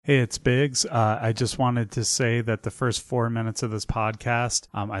Hey, it's Biggs. I just wanted to say that the first 4 minutes of this podcast,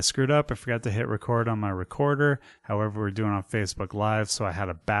 I screwed up. I forgot to hit record on my recorder. However, we're doing it on Facebook Live, so I had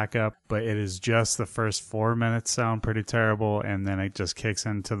a backup. But it is just the first 4 minutes sound pretty terrible, and then it just kicks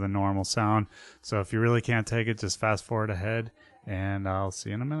into the normal sound. So if you really can't take it, just fast forward ahead, and I'll see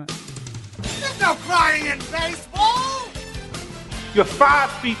you in a minute. There's no crying in baseball! You're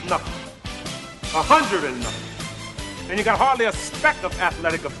 5 feet nothing, 100 and nothing. And you got hardly a speck of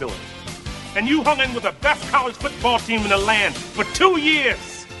athletic ability. And you hung in with the best college football team in the land for 2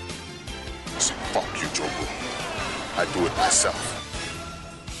 years. Listen, fuck you, Joker. I do it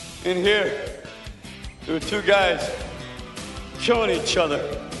myself. In here, there were 2 guys killing each other.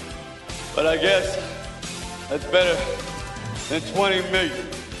 But I guess that's better than 20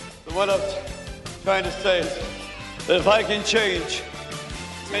 million. So what I'm trying to say is that if I can change,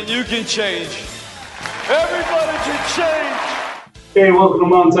 and you can change, everybody can change. Hey, welcome to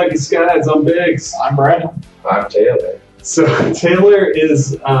Montucky Skies. I'm Biggs. I'm Brandon. I'm Taylor. So Taylor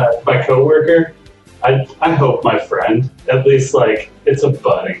is my coworker. I hope my friend. At least like it's a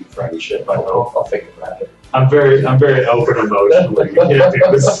budding friendship. I hope. I'll think about it. I'm very open emotionally. You can't do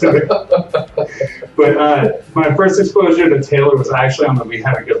this to me. But my first exposure to Taylor was actually on the We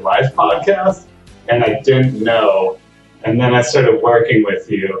Had a Good Life podcast, and I didn't know. And then I started working with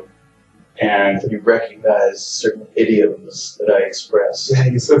you. And you recognize certain idioms that I express. Yeah,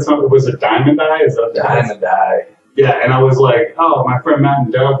 you said something. Was it Diamond Eye? Is that Diamond Eye? Yeah, and I was like, oh, my friend Matt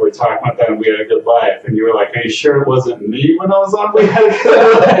and Doug were talking about that and We Had a Good Life. And you were like, are you sure it wasn't me when I was on We Had a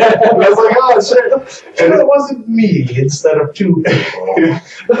Good Life? And I was like, oh, shit. And it wasn't me instead of 2 people.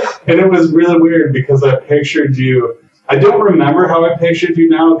 And it was really weird because I pictured you. I don't remember how I pictured you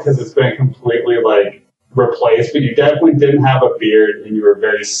now because it's been completely like replaced, but you definitely didn't have a beard and you were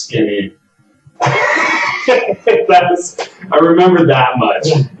very skinny. I remember that much.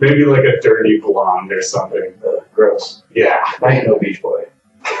 Maybe like a dirty blonde or something. Gross. Yeah. I ain't no Beach Boy.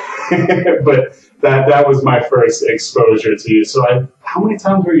 But that was my first exposure to you. So how many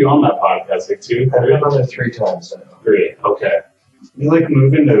times were you on that podcast? Like 2? I've been on there 3 times now. 3. Okay. You like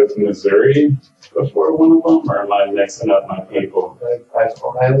moving to Missouri before one of them, or am I mixing up my people? I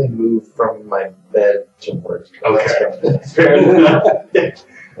only moved from my bed to work. Okay. Fair enough.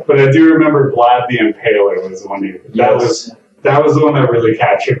 But I do remember Vlad the Impaler was the one that was the one that really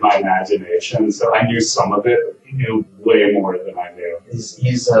captured my imagination. So I knew some of it, but he knew way more than I knew. He's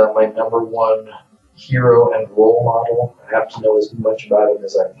my #1 hero and role model. I have to know as much about him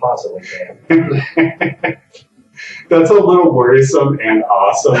as I possibly can. That's a little worrisome and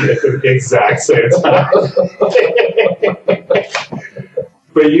awesome at the exact same time.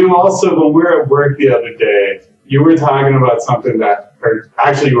 But you also, when we were at work the other day, you were talking about something that, or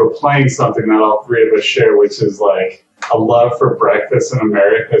actually you were playing something that all 3 of us share, which is like a love for Breakfast in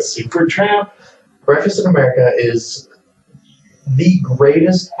America Supertramp. Breakfast in America is the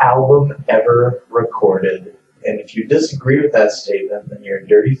greatest album ever recorded. And if you disagree with that statement, then you're a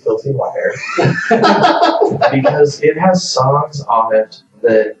dirty, filthy liar. Because it has songs on it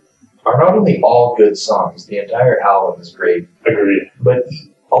that are not only all good songs, the entire album is great. Agreed. But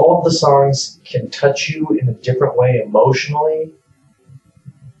all of the songs can touch you in a different way emotionally.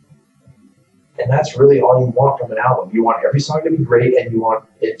 And that's really all you want from an album. You want every song to be great, and you want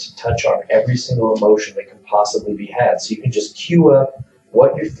it to touch on every single emotion that can possibly be had. So you can just cue up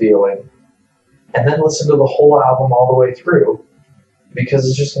what you're feeling, and then listen to the whole album all the way through, because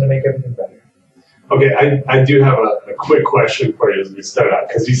it's just going to make everything better. Okay, I do have a quick question for you as we start out,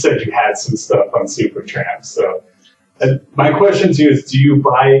 because you said you had some stuff on Supertramp. So my question to you is, do you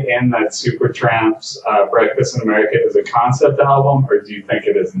buy in that Supertramp's Breakfast in America is a concept album, or do you think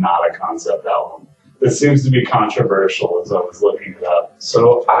it is not a concept album? This seems to be controversial as I was looking it up.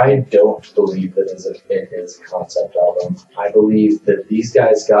 So I don't believe that it is a concept album. I believe that these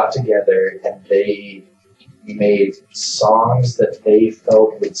guys got together and they made songs that they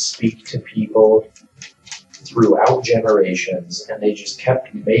felt would speak to people throughout generations, and they just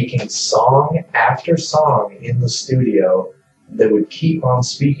kept making song after song in the studio that would keep on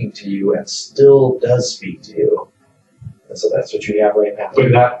speaking to you and still does speak to you. And so that's what you have right now.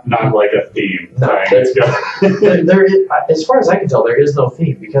 But not like a theme. No, there is, as far as I can tell, there is no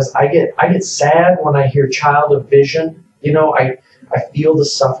theme, because I get sad when I hear Child of Vision. You know, I feel the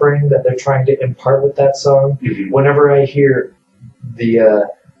suffering that they're trying to impart with that song. Mm-hmm. Whenever I hear the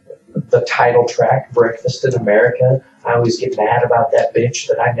title track, Breakfast in America, I always get mad about that bitch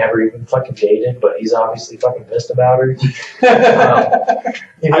that I never even fucking dated, but he's obviously fucking pissed about her.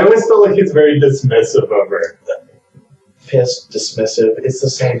 I always feel like he's very dismissive of her. pissed, dismissive. It's the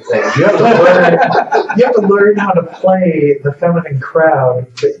same thing. You have to learn. You have to learn how to play the feminine crowd,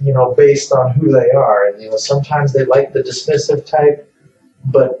 based on who they are. And sometimes they like the dismissive type,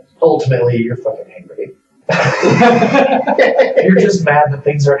 but ultimately you're fucking angry. You're just mad that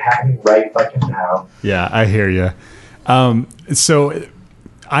things are happening right fucking now. Yeah, I hear you. So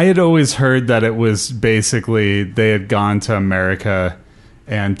I had always heard that it was basically they had gone to America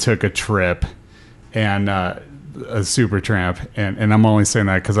and took a trip and a Supertramp. And I'm only saying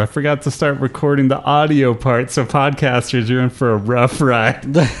that because I forgot to start recording the audio part. So podcasters, you're in for a rough ride.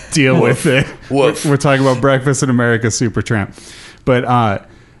 Deal with it. We're talking about Breakfast in America Supertramp. But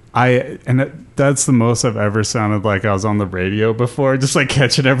that's the most I've ever sounded like I was on the radio before, just like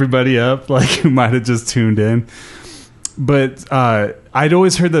catching everybody up, like who might have just tuned in. But I'd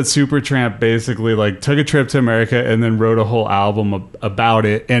always heard that Supertramp basically like took a trip to America and then wrote a whole album about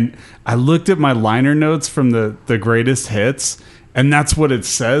it. And I looked at my liner notes from the greatest hits, and that's what it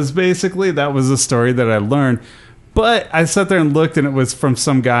says basically. That was the story that I learned. But I sat there and looked, and it was from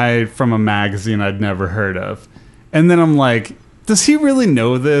some guy from a magazine I'd never heard of. And then I'm like, does he really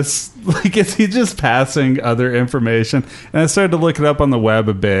know this? Like, is he just passing other information? And I started to look it up on the web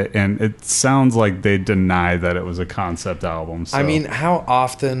a bit, and it sounds like they deny that it was a concept album. So. I mean, how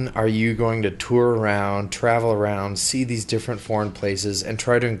often are you going to tour around, travel around, see these different foreign places, and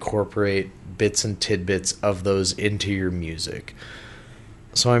try to incorporate bits and tidbits of those into your music?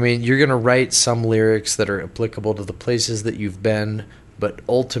 So, I mean, you're going to write some lyrics that are applicable to the places that you've been, but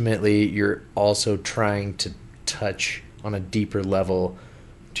ultimately you're also trying to touch on a deeper level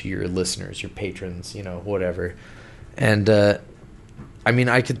to your listeners, your patrons, whatever. And I mean,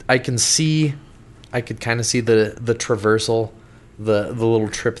 I could kind of see the traversal, the little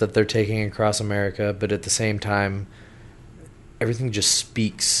trip that they're taking across America, but at the same time, everything just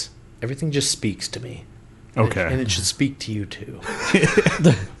speaks to me. Okay. And it should speak to you too.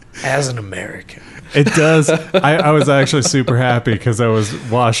 As an American. It does. I was actually super happy because I was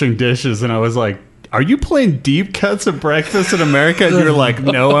washing dishes and I was like, are you playing deep cuts of Breakfast in America? And you were like,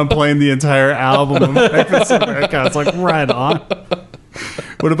 no, I'm playing the entire album of Breakfast in America. I was like, right on.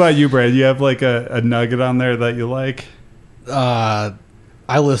 What about you, Brad? You have like a nugget on there that you like? I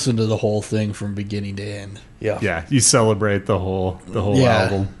listened to the whole thing from beginning to end. Yeah. Yeah, you celebrate the whole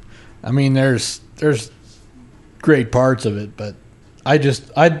album. I mean, there's great parts of it, but I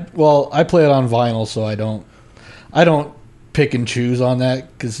play it on vinyl, so I don't pick and choose on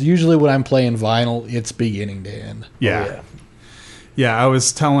that, because usually when I'm playing vinyl, it's beginning to end. Yeah. Yeah, I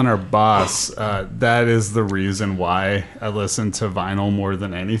was telling our boss that is the reason why I listen to vinyl more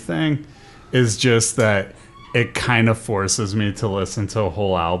than anything, is just that it kind of forces me to listen to a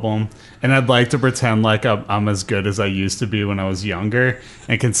whole album. And I'd like to pretend like I'm as good as I used to be when I was younger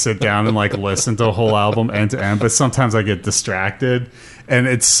and can sit down and like listen to a whole album end to end. But sometimes I get distracted, and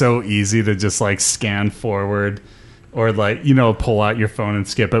it's so easy to just like scan forward or like, pull out your phone and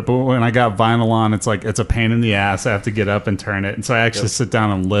skip it. But when I got vinyl on, it's like, it's a pain in the ass. I have to get up and turn it. And so I actually sit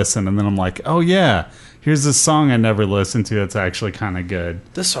down and listen. And then I'm like, oh yeah, here's this song I never listened to that's actually kind of good.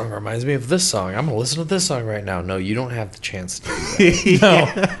 This song reminds me of this song. I'm going to listen to this song right now. No, you don't have the chance to do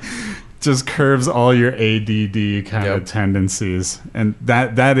that. No. Just curves all your ADD kind of tendencies. And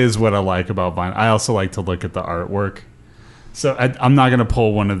that is what I like about vinyl. I also like to look at the artwork. So I'm not going to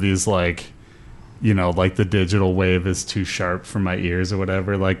pull one of these like, like the digital wave is too sharp for my ears or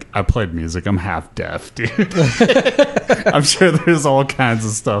whatever. Like, I played music. I'm half deaf, dude. I'm sure there's all kinds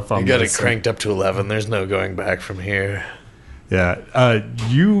of stuff on You got it cranked up to 11. There's no going back from here. Yeah.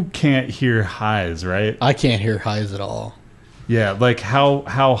 You can't hear highs, right? I can't hear highs at all. Yeah, like how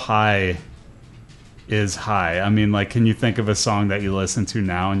high is high? I mean, like, can you think of a song that you listen to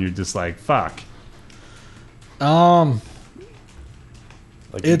now and you're just like, fuck?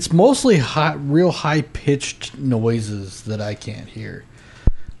 It's mostly real high-pitched noises that I can't hear.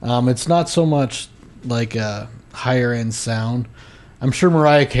 It's not so much like a higher-end sound. I'm sure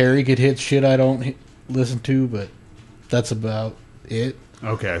Mariah Carey could hit shit I don't listen to, but that's about it.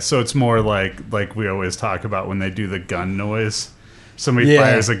 Okay, so it's more like we always talk about when they do the gun noise. Somebody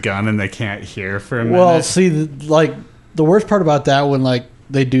fires a gun and they can't hear for a minute. Well, see, the worst part about that when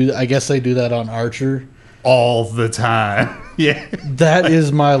they do that on Archer all the time. Yeah, that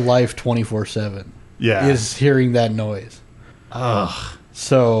is my life 24/7. Yeah, is hearing that noise. Ugh.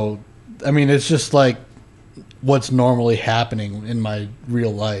 So, I mean, it's just like what's normally happening in my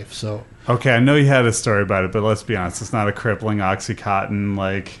real life. So. Okay, I know you had a story about it, but let's be honest, it's not a crippling Oxycontin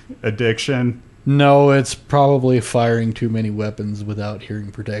like addiction. No, it's probably firing too many weapons without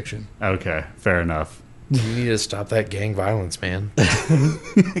hearing protection. Okay, fair enough. You need to stop that gang violence, man.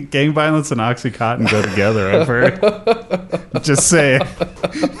 Gang violence and Oxycontin go together, I've heard. Just say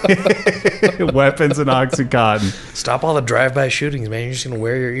weapons and Oxycontin. Stop all the drive-by shootings, man. You're just going to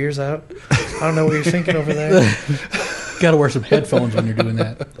wear your ears out? I don't know what you're thinking over there. Got to wear some headphones when you're doing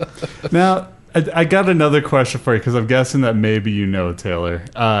that. Now, I got another question for you because I'm guessing that maybe you know, Taylor.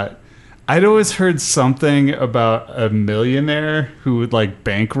 I'd always heard something about a millionaire who would like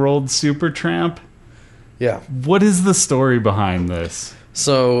bankrolled Supertramp. Yeah. What is the story behind this?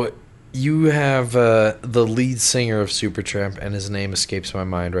 So you have the lead singer of Supertramp, and his name escapes my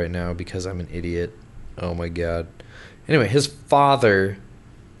mind right now because I'm an idiot. Oh my god. Anyway, his father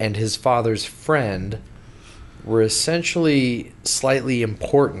and his father's friend were essentially slightly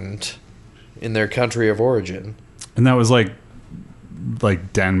important in their country of origin. And that was like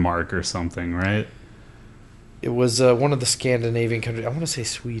Denmark or something, right? It was one of the Scandinavian countries. I want to say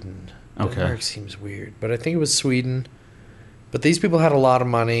Sweden. Okay. Denmark seems weird, but I think it was Sweden. But these people had a lot of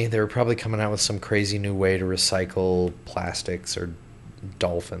money. They were probably coming out with some crazy new way to recycle plastics or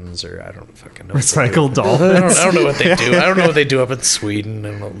dolphins, or I don't fucking know. Recycle dolphins? I don't know what they do. I don't know what they do up in Sweden.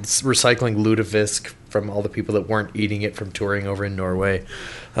 And recycling lutefisk from all the people that weren't eating it from touring over in Norway.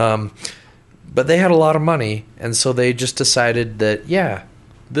 But they had a lot of money, and so they just decided that, yeah,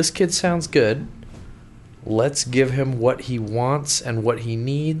 this kid sounds good. Let's give him what he wants and what he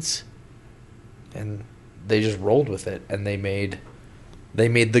needs. And they just rolled with it, and they made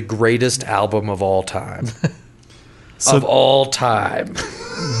the greatest album of all time. Of all time.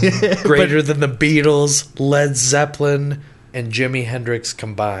 Greater than the Beatles, Led Zeppelin, and Jimi Hendrix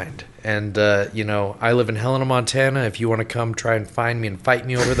combined. And, I live in Helena, Montana. If you want to come try and find me and fight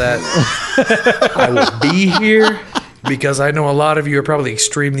me over that, I will be here because I know a lot of you are probably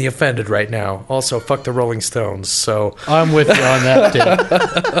extremely offended right now. Also, fuck the Rolling Stones. So I'm with you on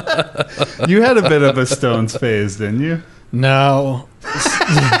that, too. You had a bit of a Stones phase, didn't you? No.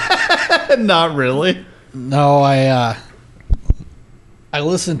 Not really. No, I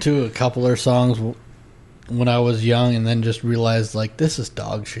listened to a couple of their songs when I was young and then just realized, like, this is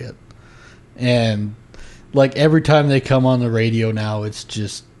dog shit. And, like, every time they come on the radio now, it's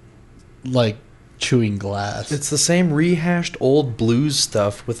just, like, chewing glass. It's the same rehashed old blues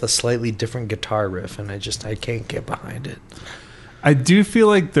stuff with a slightly different guitar riff, and I can't get behind it. I do feel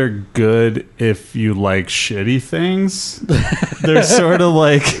like they're good if you like shitty things. They're sort of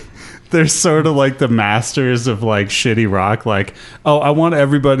like the masters of like shitty rock. Like, oh, I want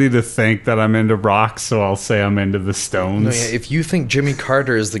everybody to think that I'm into rock, so I'll say I'm into the Stones. No, yeah, if you think Jimmy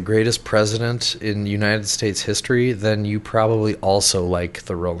Carter is the greatest president in United States history, then you probably also like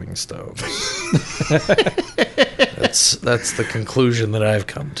the Rolling Stones. That's the conclusion that I've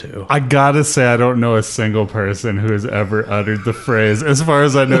come to. I gotta say, I don't know a single person who has ever uttered the phrase, as far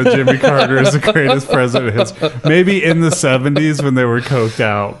as I know, Jimmy Carter is the greatest president. Maybe in the 70s when they were coked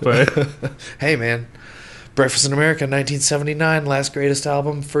out, but... Hey, man. Breakfast in America, 1979, last greatest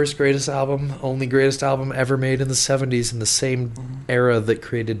album, first greatest album, only greatest album ever made in the 70s in the same era that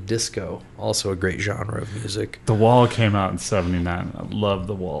created disco. Also a great genre of music. The Wall came out in 79. I love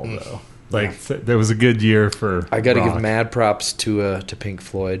The Wall, though. Like, there was a good year for I got to rock. give mad props to Pink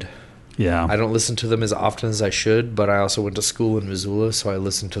Floyd. Yeah. I don't listen to them as often as I should, but I also went to school in Missoula, so I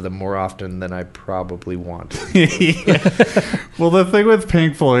listen to them more often than I probably want. Well, the thing with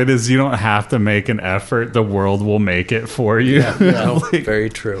Pink Floyd is you don't have to make an effort. The world will make it for you. Yeah, like, very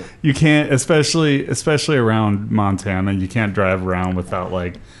true. You can't, especially around Montana, you can't drive around without,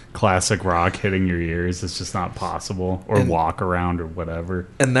 like, classic rock hitting your ears. It's just not possible. Or walk around or whatever.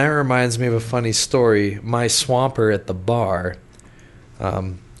 And that reminds me of a funny story. My swamper at the bar...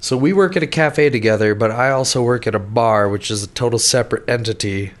 So we work at a cafe together, but I also work at a bar, which is a total separate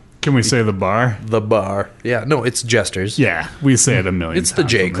entity. Can we say the bar? The bar. Yeah, no, it's Jester's. Yeah, we say it a million times. It's the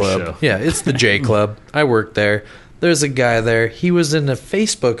J Club. Yeah, it's the J Club. I work there. There's a guy there. He was in a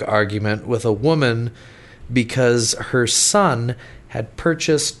Facebook argument with a woman because her son had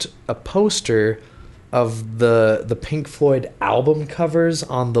purchased a poster of the Pink Floyd album covers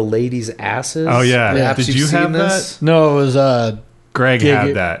on the ladies' asses. Oh, yeah. Perhaps Did you've you seen have this? that? No, it was... Greg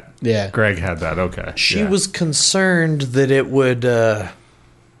had that. Yeah. Greg had that. Okay. She was concerned that it would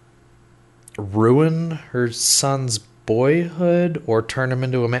ruin her son's boyhood or turn him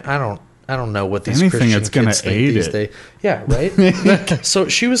into a man. I don't know what these anything Christian that's going kids to think aid these it. days. Yeah, right? So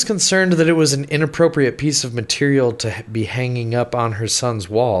she was concerned that it was an inappropriate piece of material to be hanging up on her son's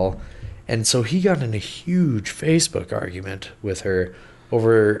wall. And so he got in a huge Facebook argument with her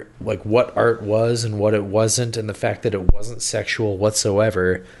over like what art was and what it wasn't, and the fact that it wasn't sexual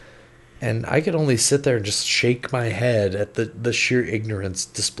whatsoever. And I could only sit there and just shake my head at the sheer ignorance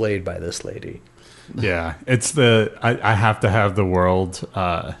displayed by this lady. Yeah, it's I have to have the world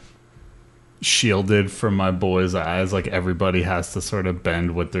shielded from my boy's eyes. Like everybody has to sort of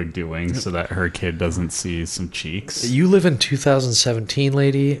bend what they're doing so that her kid doesn't see some cheeks. You live in 2017,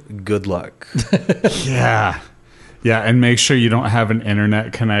 lady. Good luck. Yeah. Yeah, and make sure you don't have an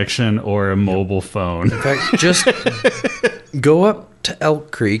internet connection or a mobile phone. In fact, just go up to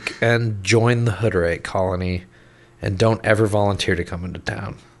Elk Creek and join the Hooterite colony, and don't ever volunteer to come into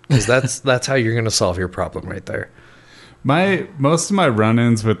town, because that's how you're going to solve your problem right there. Most of my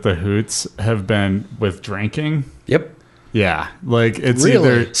run-ins with the Hoots have been with drinking. Yep. Yeah, like it's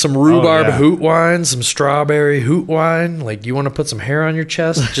Really? either Some rhubarb hoot wine, some strawberry hoot wine. Like, you want to put some hair on your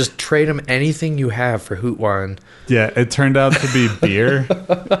chest? Just trade them anything you have for hoot wine. Yeah, it turned out to be beer.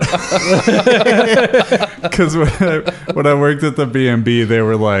 Because when I worked at the B&B, they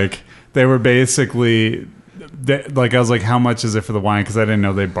were basically, like, I was like, how much is it for the wine? Because I didn't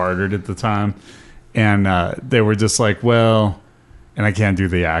know they bartered at the time. And they were just like, well, and I can't do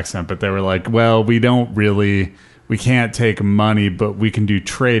the accent, but they were like, well, we can't take money, but we can do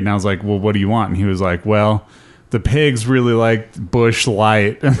trade. And I was like, well, what do you want? And he was like, well, the pigs really liked Busch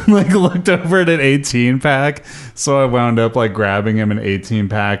Light, and like looked over at an 18-pack. So I wound up like grabbing him an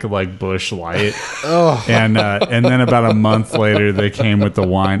 18-pack of like Busch Light. Oh. And then about a month later, they came with the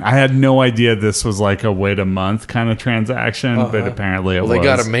wine. I had no idea this was like a wait a month kind of transaction, but apparently it was. They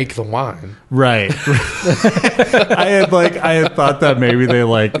got to make the wine. Right. I had thought that maybe they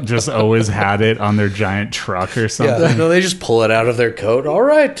like just always had it on their giant truck or something. Yeah, no, they just pull it out of their coat. All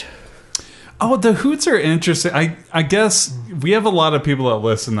right. Oh, the Hoots are interesting. I guess we have a lot of people that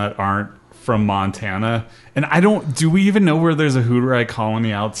listen that aren't from Montana, and do we even know where there's a Hooterite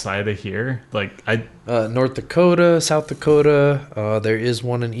colony outside of here? Like North Dakota, South Dakota. There is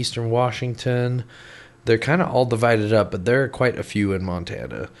one in Eastern Washington. They're kind of all divided up, but there are quite a few in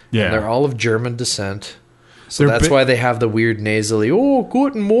Montana. Yeah, and they're all of German descent. So that's why they have the weird nasally, oh,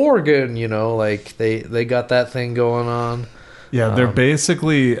 Guten Morgen, like they got that thing going on. Yeah, they're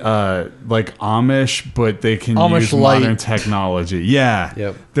basically like Amish, but they can use modern technology. Yeah.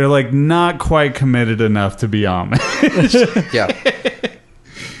 Yep. They're like not quite committed enough to be Amish. Yeah.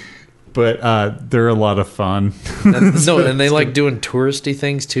 But they're a lot of fun. And they like doing touristy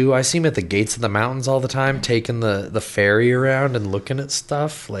things too. I see them at the gates of the mountains all the time, taking the ferry around and looking at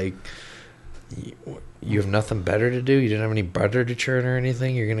stuff. Like, you have nothing better to do? You didn't have any butter to churn or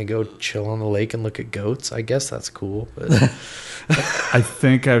anything? You're going to go chill on the lake and look at goats? I guess that's cool. But I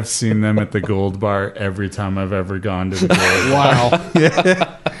think I've seen them at the Gold Bar every time I've ever gone to the Gold Wow.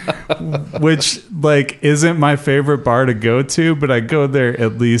 Bar. Like, isn't my favorite bar to go to, but I go there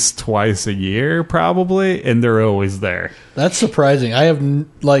at least twice a year, probably, and they're always there. That's surprising. I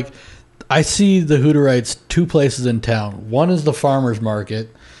see the Hooterites two places in town. One is the farmer's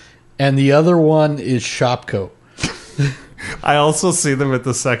market, and the other one is Shopko. I also see them at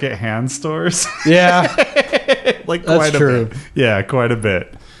the second-hand stores. Yeah. Like, that's quite true. a bit. Yeah, quite a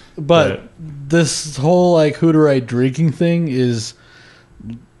bit. But this whole, like, Hooterite drinking thing is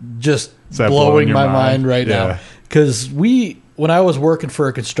just blowing my mind right now. Because when I was working for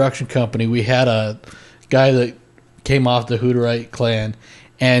a construction company, we had a guy that came off the Hooterite clan,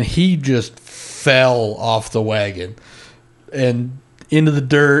 and he just fell off the wagon and into the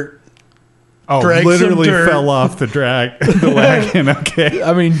dirt. Oh, literally fell off the wagon. Okay.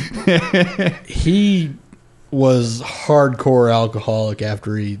 I mean, he was hardcore alcoholic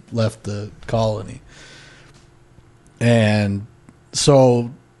after he left the colony. And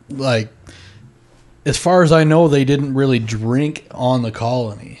so, like, as far as I know, they didn't really drink on the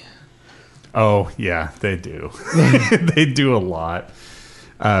colony. Oh, yeah, they do. They do a lot.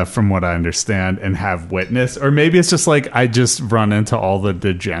 From what I understand and have witnessed. Or maybe it's just like I just run into all the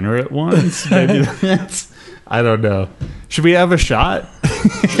degenerate ones. Maybe that's, I don't know. Should we have a shot?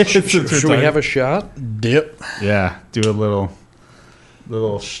 Should we have a shot? Dip. Yeah, do a little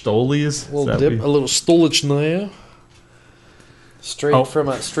Stolies. A little dip, a little Stolichnaya. Straight from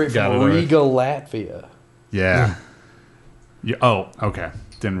Riga, Latvia. Yeah. Oh, okay.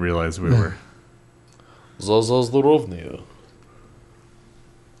 Didn't realize we were. Za zdorovnia.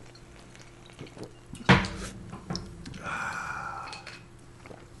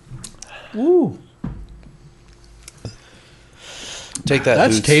 Ooh. Take that.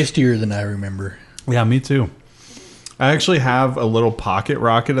 That's Hoots. tastier than I remember. Yeah, me too. I actually have a little pocket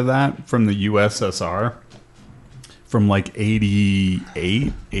rocket of that from the USSR from like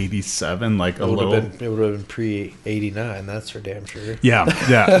 88, 87, like a little. It would have been pre-89, that's for damn sure. Yeah,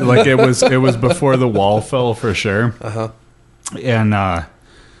 yeah. Like it was before the wall fell for sure. Uh-huh. And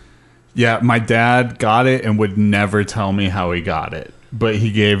yeah, my dad got it and would never tell me how he got it. but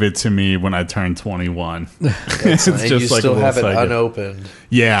he gave it to me when I turned 21. It's and you just like still a have it little second. unopened.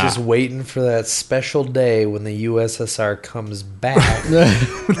 Yeah. Just waiting for that special day when the USSR comes back.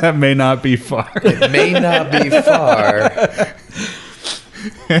 That may not be far. It may not be far.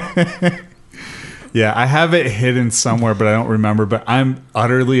 Yeah, I have it hidden somewhere, but I don't remember. But I'm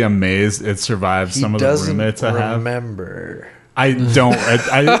utterly amazed it survived some of the roommates I have. Remember. I don't.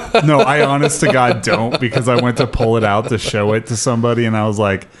 I honest to God don't, because I went to pull it out to show it to somebody, and I was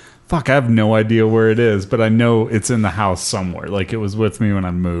like, fuck, I have no idea where it is, but I know it's in the house somewhere. Like, it was with me when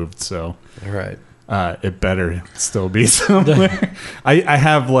I moved, so. All right. It better still be somewhere. I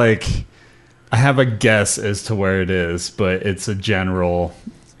have a guess as to where it is, but it's a general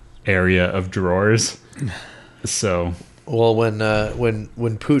area of drawers. So, well, when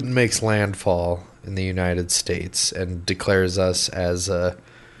Putin makes landfall in the United States and declares us as a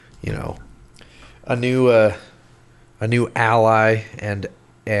new ally and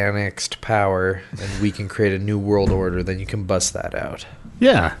annexed power, and we can create a new world order, then you can bust that out.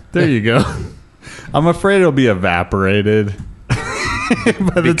 Yeah, there you go. I'm afraid it'll be evaporated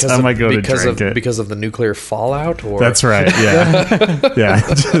by the time I go to drink it. Because of the nuclear fallout? Or? That's right, yeah. Yeah,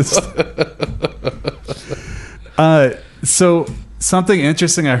 so something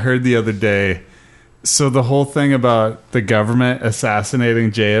interesting I heard the other day. So the whole thing about the government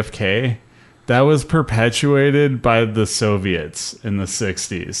assassinating JFK, that was perpetuated by the Soviets in the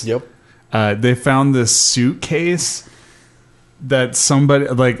 60s. Yep. They found this suitcase that somebody,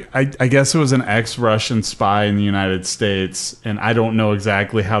 I guess it was an ex-Russian spy in the United States, and I don't know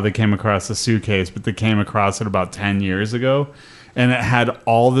exactly how they came across the suitcase, but they came across it about 10 years ago, and it had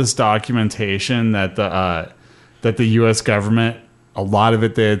all this documentation that the U.S. government, a lot of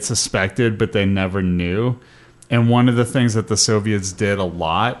it they had suspected, but they never knew. And one of the things that the Soviets did a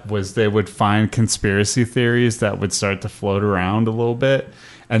lot was they would find conspiracy theories that would start to float around a little bit,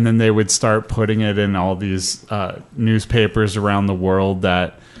 and then they would start putting it in all these newspapers around the world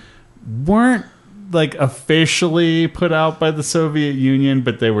that weren't officially put out by the Soviet Union,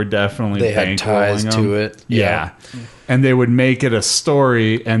 but they were definitely they had ties to it. Yeah. And they would make it a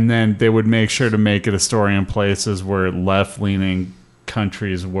story, and then they would make sure to make it a story in places where left-leaning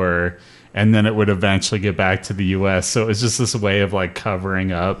countries were, and then it would eventually get back to the U.S. So it was just this way of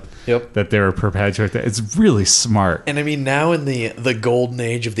covering up that they were perpetuating. It's really smart. And I mean, now in the golden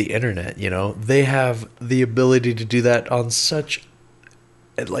age of the internet, they have the ability to do that on such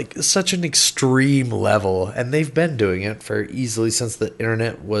an extreme level, and they've been doing it for easily since the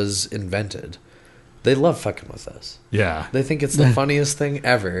internet was invented. They love fucking with us. Yeah. They think it's the funniest thing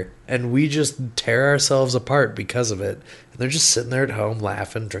ever, and we just tear ourselves apart because of it. And they're just sitting there at home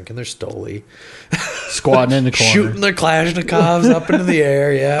laughing, drinking their Stoli. Squatting in the corner. Shooting their Kalashnikovs up into the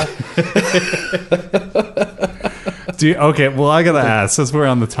air, yeah. Okay, well, I gotta ask, since we're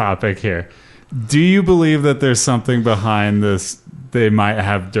on the topic here, do you believe that there's something behind this they might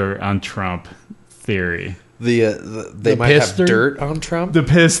have dirt on Trump theory? They might have dirt on Trump? The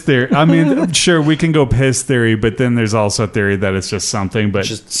piss theory. I mean, sure, we can go piss theory, but then there's also a theory that it's just something. But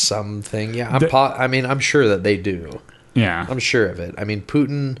just something, yeah. I'm sure that they do. Yeah. I'm sure of it. I mean,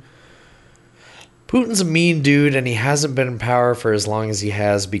 Putin's a mean dude, and he hasn't been in power for as long as he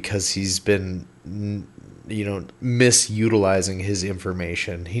has because he's been, misutilizing his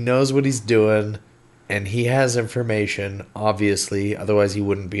information. He knows what he's doing, and he has information, obviously. Otherwise, he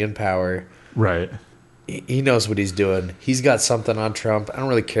wouldn't be in power. Right. He knows what he's doing. He's got something on Trump. I don't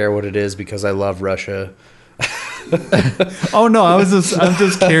really care what it is because I love Russia. Oh no, I'm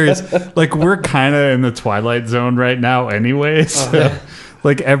just curious. We're kind of in the twilight zone right now anyway. So,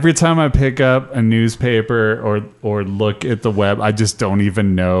 every time I pick up a newspaper or look at the web, I just don't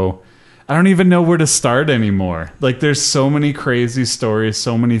even know. I don't even know where to start anymore. There's so many crazy stories,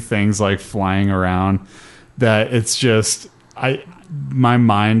 so many things flying around that it's just my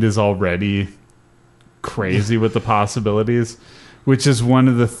mind is already crazy with the possibilities, which is one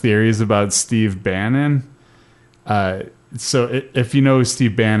of the theories about Steve Bannon. So if you know who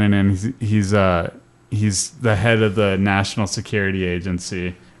Steve Bannon is, he's the head of the National Security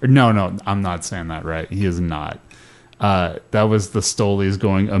Agency. Or no, I'm not saying that right. He is not. That was the Stolies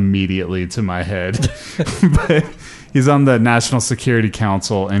going immediately to my head. But he's on the National Security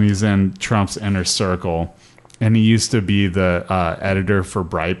Council, and he's in Trump's inner circle. And he used to be the editor for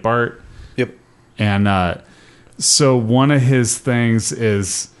Breitbart. Yep. And so one of his things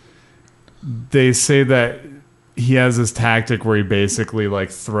is they say that he has this tactic where he basically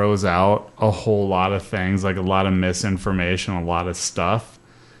throws out a whole lot of things, a lot of misinformation, a lot of stuff,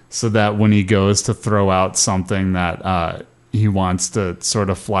 so that when he goes to throw out something that he wants to sort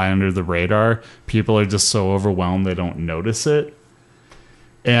of fly under the radar, people are just so overwhelmed they don't notice it.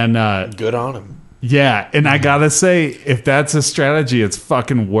 And Good on him. yeah, and I gotta say, if that's a strategy, it's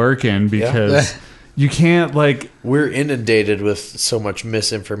fucking working because you can't like. We're inundated with so much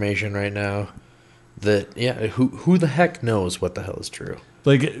misinformation right now that who the heck knows what the hell is true?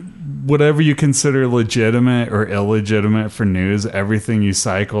 Like, whatever you consider legitimate or illegitimate for news, everything you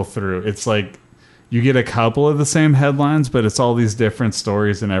cycle through, it's like you get a couple of the same headlines, but it's all these different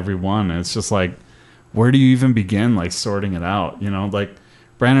stories in every one. And it's just like, where do you even begin, like, sorting it out? You know, like,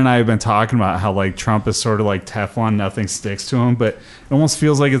 Brandon and I have been talking about how, like, Trump is sort of like Teflon, nothing sticks to him, but it almost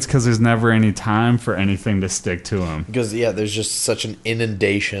feels like it's because there's never any time for anything to stick to him. Because, there's just such an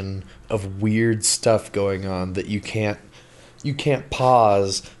inundation of weird stuff going on that you can't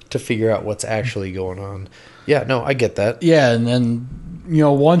pause to figure out what's actually going on. Yeah, no, I get that. Yeah, and then, you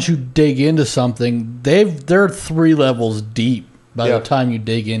know, once you dig into something, they're 3 levels deep by the time you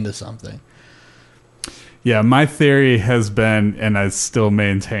dig into something. Yeah, my theory has been, and I still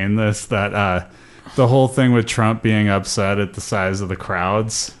maintain this, that the whole thing with Trump being upset at the size of the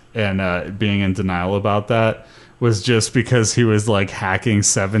crowds and being in denial about that was just because he was like hacking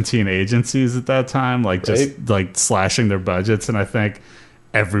 17 agencies at that time, like just like slashing their budgets. And I think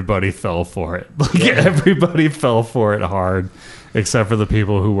everybody fell for it. Like everybody fell for it hard, except for the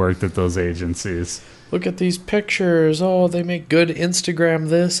people who worked at those agencies. Look at these pictures. Oh, they make good Instagram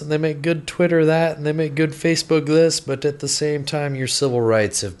this, and they make good Twitter that, and they make good Facebook this, but at the same time, your civil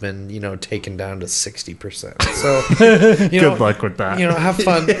rights have been, taken down to 60%. So, good luck with that. Have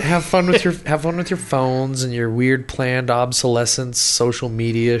fun. Have fun with your phones and your weird planned obsolescence, social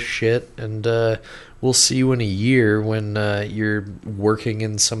media shit, and we'll see you in a year when you're working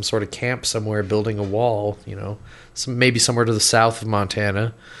in some sort of camp somewhere, building a wall. Maybe somewhere to the south of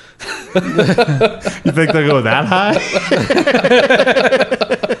Montana. You think they'll go that high?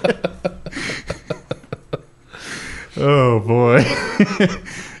 Oh boy.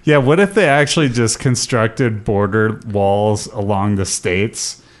 Yeah, what if they actually just constructed border walls along the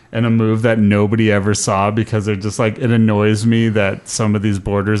states in a move that nobody ever saw because they're just like, it annoys me that some of these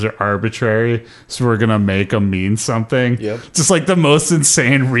borders are arbitrary, so we're gonna make them mean something. Yep. Just like the most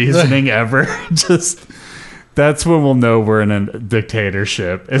insane reasoning ever. Just that's when we'll know we're in a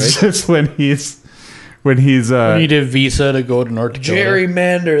dictatorship. It's just when he's we need a visa to go to North Dakota.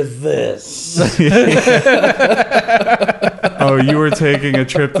 Gerrymander this. Oh, you were taking a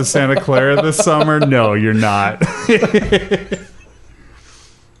trip to Santa Clara this summer? No, you're not.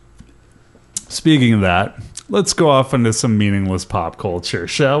 Speaking of that, let's go off into some meaningless pop culture,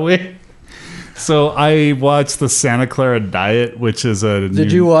 shall we? So I watched the Santa Clara Diet, which is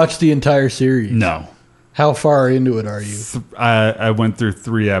Did you watch the entire series? No. How far into it are you? I went through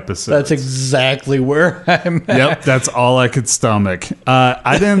 3 episodes. That's exactly where I'm at. Yep, that's all I could stomach.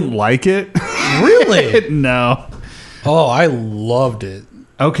 I didn't like it. Really? No. Oh, I loved it.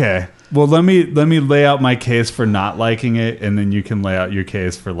 Okay. Well, let me lay out my case for not liking it, and then you can lay out your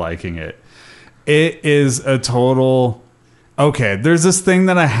case for liking it. It is a total... Okay, there's this thing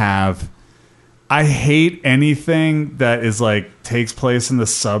that I have. I hate anything that is like takes place in the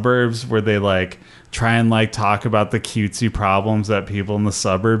suburbs where they like try and like talk about the cutesy problems that people in the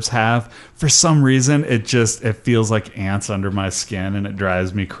suburbs have. For some reason, it feels like ants under my skin and it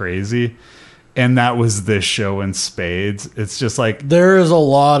drives me crazy. And that was this show in spades. It's just like... There is a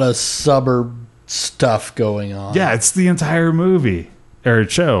lot of suburb stuff going on. Yeah, it's the entire movie or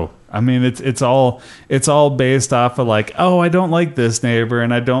show. I mean, it's all based off of like, oh, I don't like this neighbor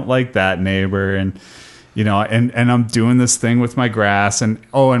and I don't like that neighbor, and and I'm doing this thing with my grass, and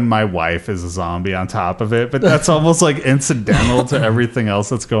my wife is a zombie on top of it. But that's almost like incidental to everything else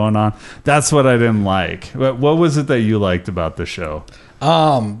that's going on. That's what I didn't like. What was it that you liked about the show?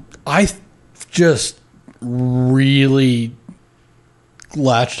 I just really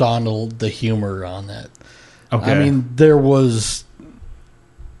latched onto the humor on that. Okay. I mean, there was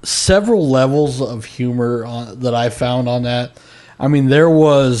several levels of humor that I found on that. I mean, there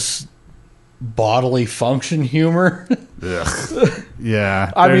was bodily function humor.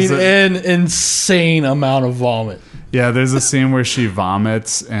 Yeah. I mean, an insane amount of vomit. Yeah, there's a scene where she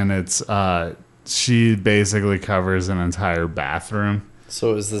vomits, and it's she basically covers an entire bathroom.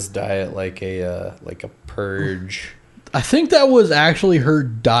 So is this diet like a purge? I think that was actually her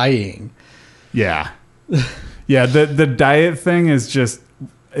dying. Yeah. Yeah, the diet thing is just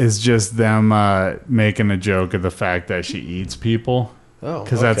them making a joke of the fact that she eats people. Oh,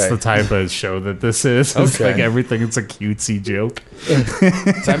 because that's the type of show that this is. It's like everything. It's a cutesy joke.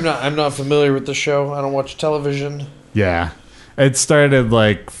 So I'm not familiar with the show. I don't watch television. Yeah, it started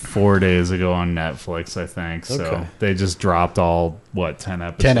like 4 days ago on Netflix, I think. So they just dropped 10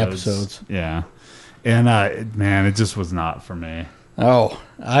 episodes? 10 episodes. Yeah, and man, it just was not for me. Oh,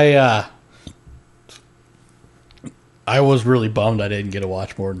 I was really bummed I didn't get to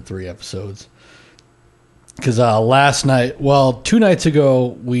watch more than 3 episodes. Because last night, 2 nights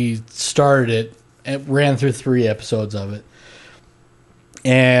ago, we started it and ran through 3 episodes of it.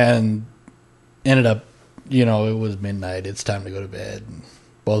 And ended up, it was midnight. It's time to go to bed. And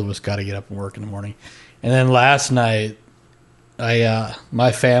both of us got to get up and work in the morning. And then last night,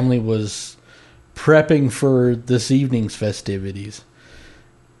 my family was prepping for this evening's festivities.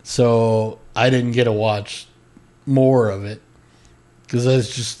 So I didn't get to watch more of it because I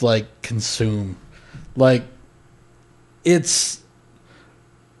was just consumed. I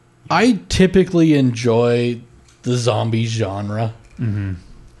typically enjoy the zombie genre. Mm-hmm.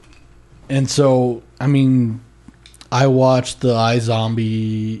 And so, I watched the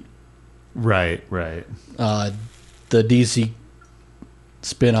iZombie. Right. The DC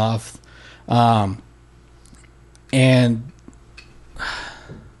spinoff. And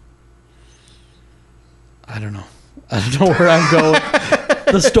I don't know where I'm going.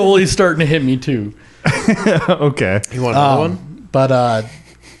 The Stoley's starting to hit me too. Okay. You want another one? But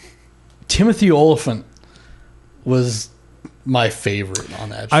Timothy Olyphant was my favorite on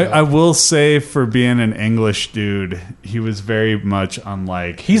that show. I will say, for being an English dude, he was very much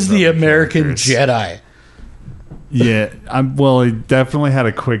unlike. He's the American Jedi. Yeah, he definitely had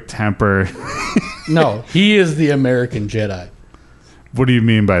a quick temper. No, he is the American Jedi. What do you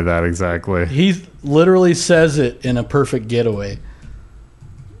mean by that exactly? He literally says it in A Perfect Getaway.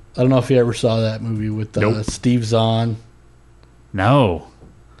 I don't know if you ever saw that movie with Steve Zahn. No.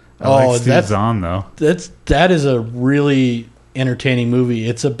 I like Steve Zahn, though. That is a really entertaining movie.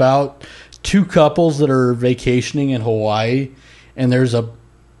 It's about 2 couples that are vacationing in Hawaii, and there's a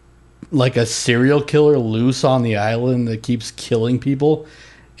serial killer loose on the island that keeps killing people.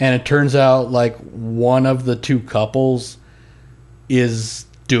 And it turns out one of the 2 couples is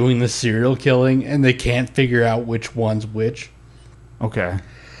doing the serial killing, and they can't figure out which one's which. Okay.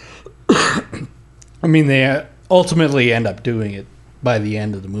 They ultimately end up doing it by the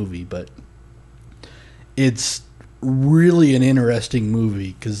end of the movie, but it's really an interesting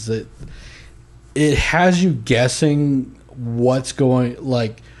movie because it has you guessing what's going,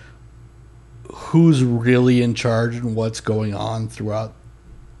 who's really in charge and what's going on throughout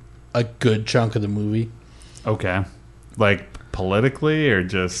a good chunk of the movie. Okay. Politically or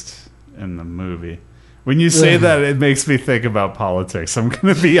just in the movie? When you say that, it makes me think about politics. I'm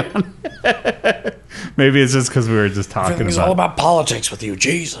going to be on. Maybe it's just because we were just talking about. It's all about politics with you,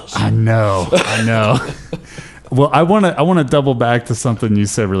 Jesus. I know. Well, I want to double back to something you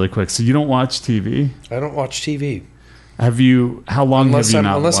said really quick. So you don't watch TV? I don't watch TV. Have you? How long have you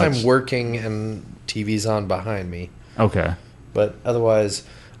not? Unless watched? I'm working and TV's on behind me. Okay. But otherwise,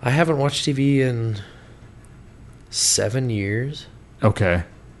 I haven't watched TV in 7 years. Okay.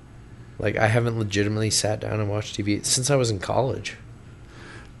 I haven't legitimately sat down and watched TV since I was in college.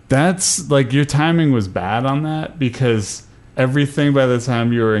 That's your timing was bad on that because everything by the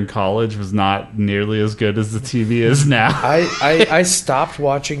time you were in college was not nearly as good as the TV is now. I stopped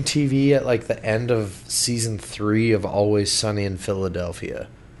watching TV at the end of season 3 of Always Sunny in Philadelphia.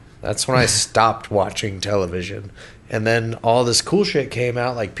 That's when I stopped watching television. And then all this cool shit came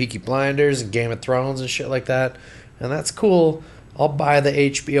out like Peaky Blinders and Game of Thrones and shit like that. And that's cool. I'll buy the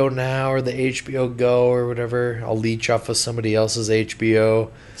HBO Now or the HBO Go or whatever. I'll leech off of somebody else's HBO.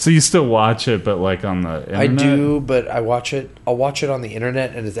 So you still watch it, but on the internet? I do, but I'll watch it on the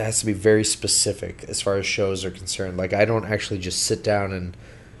internet, and it has to be very specific as far as shows are concerned. I don't actually just sit down and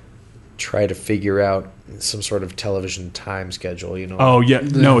try to figure out some sort of television time schedule, Oh, yeah.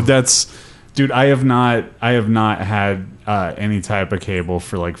 No, that's... Dude, I have not had any type of cable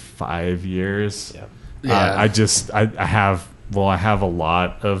for 5 years. Yeah. I have a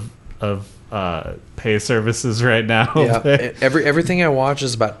lot of pay services right now. Yeah, everything I watch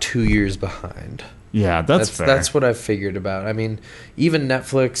is about 2 years behind. Yeah, that's fair. That's what I've figured about. Even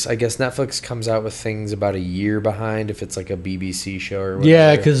Netflix, I guess Netflix comes out with things about a year behind if it's a BBC show or whatever.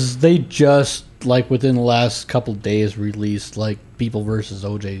 Yeah, because they just, within the last couple of days released, People vs.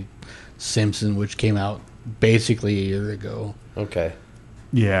 O.J. Simpson, which came out basically a year ago. Okay.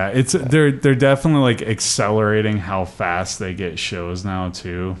 Yeah, they're definitely accelerating how fast they get shows now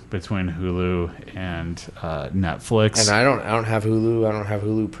too between Hulu and Netflix. And I don't have Hulu. I don't have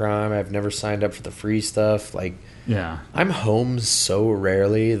Hulu Prime. I've never signed up for the free stuff. Yeah, I'm home so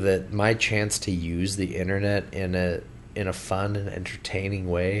rarely that my chance to use the internet in a fun and entertaining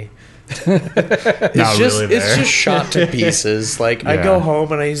way it's just shot to pieces. I go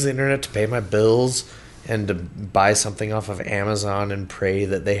home and I use the internet to pay my bills and to buy something off of Amazon and pray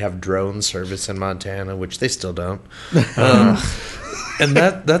that they have drone service in Montana, which they still don't. And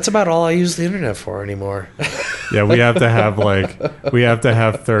that's about all I use the internet for anymore. Yeah, we have to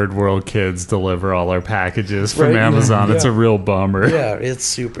have third world kids deliver all our packages from Amazon. Yeah. It's a real bummer. Yeah,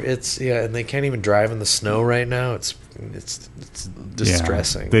 and they can't even drive in the snow right now. It's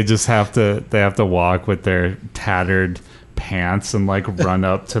distressing. Yeah. They just have to walk with their tattered pants and like run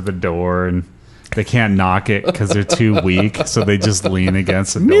up to the door, and they can't knock it because they're too weak, so they just lean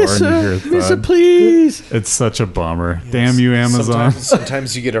against the door and you hear a thud. Missa, please. It's such a bummer. Yes. Damn you, Amazon.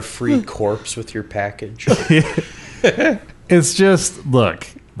 Sometimes you get a free corpse with your package. It's just look,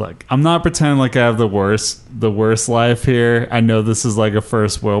 I'm not pretending like I have the worst life here. I know this is like a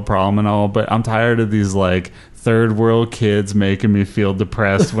first world problem and all, but I'm tired of these like third world kids making me feel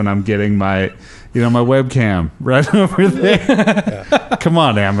depressed when I'm getting my my webcam right over there. Yeah. Come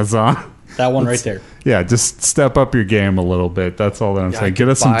on, Amazon. That one right there. Yeah, just step up your game a little bit. That's all that I'm saying. Get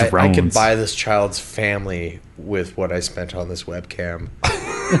us some drones. I could buy this child's family with what I spent on this webcam.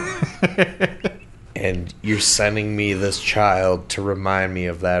 And you're sending me this child to remind me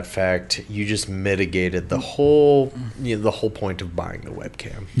of that fact. You just mitigated the whole point of buying the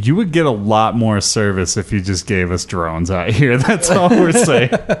webcam. You would get a lot more service if you just gave us drones out here. That's all we're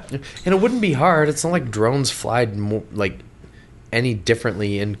saying. And it wouldn't be hard. It's not like drones fly more, like any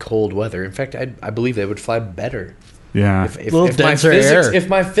differently in cold weather. In fact, I believe they would fly better. Yeah, if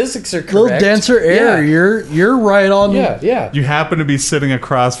my physics are correct, little denser air. Yeah. You're right on. Yeah. You happen to be sitting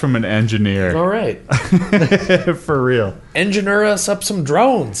across from an engineer. All right, for real. Engineer us up some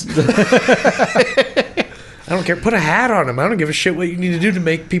drones. I don't care. Put a hat on them. I don't give a shit what you need to do to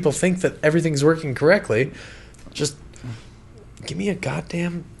make people think that everything's working correctly. Just give me a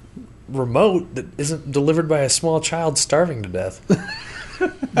goddamn remote that isn't delivered by a small child starving to death.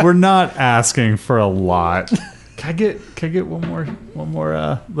 We're not asking for a lot. Can I get one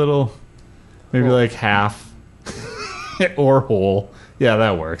more little, maybe like half or whole? Yeah,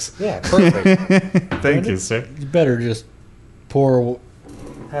 that works. Yeah, perfect. Thank you, sir. You better just pour.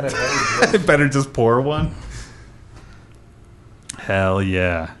 Better just pour one. Hell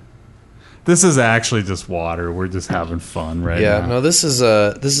yeah. This is actually just water. We're just having fun right now. Yeah, no, this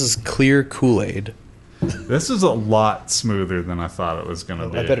is clear Kool-Aid. This is a lot smoother than I thought it was going to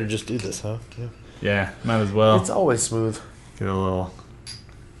be. I better just do this, huh? Yeah, might as well. It's always smooth. Get a little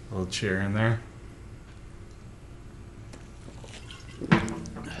cheer in there.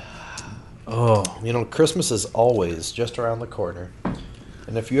 Oh, Christmas is always just around the corner.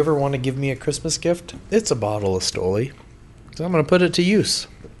 And if you ever want to give me a Christmas gift, it's a bottle of Stoli. So I'm going to put it to use.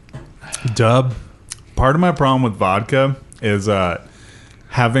 Dub. Part of my problem with vodka is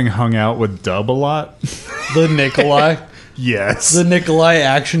having hung out with Dub a lot. The Nikolai. Yes. The Nikolai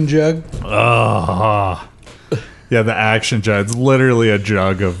action jug. Oh. Yeah, the action jug. It's literally a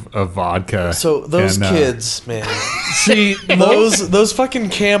jug of vodka. So those kids, man. See, those fucking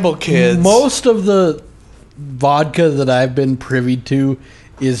Campbell kids. Most of the vodka that I've been privy to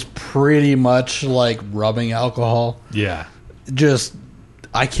is pretty much like rubbing alcohol. Yeah. Just,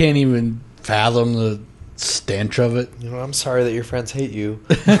 I can't even fathom the stench of it. I'm sorry that your friends hate you.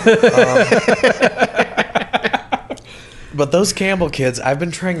 But those Campbell kids, I've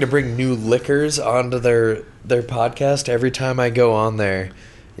been trying to bring new liquors onto their podcast every time I go on there.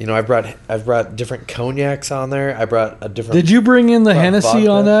 I've brought different cognacs on there. I brought a different. Did you bring in the Hennessy vodka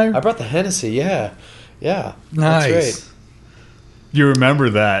on there? I brought the Hennessy. Yeah. Nice. That's right. You remember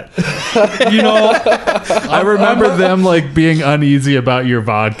that? I remember them like being uneasy about your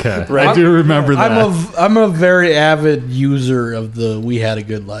vodka. Right. I do remember that. I'm a very avid user of the We Had a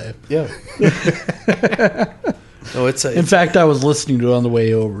Good Life. Yeah. No, in fact, I was listening to it on the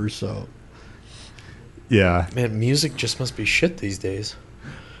way over. So. Yeah. Man, music just must be shit these days.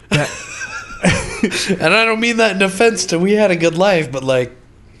 And I don't mean that in offense to We Had a Good Life, but like,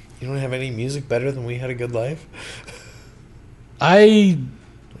 you don't have any music better than We Had a Good Life? I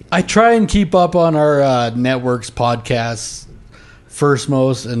try and keep up on our network's podcasts first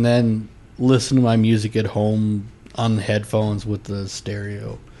most, and then listen to my music at home on the headphones with the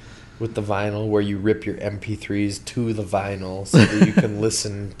stereo. With the vinyl, where you rip your MP3s to the vinyl so that you can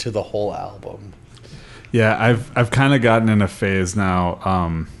listen to the whole album. Yeah, I've kind of gotten in a phase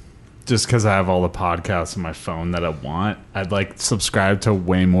now, just because I have all the podcasts on my phone that I want. I'd like subscribe to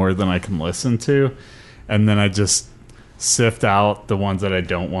way more than I can listen to, and then I just sift out the ones that I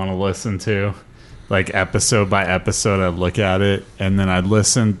don't want to listen to, like episode by episode. I look at it, and then I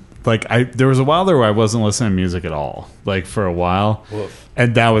listen. Like there was a while there where I wasn't listening to music at all, like for a while. Woof.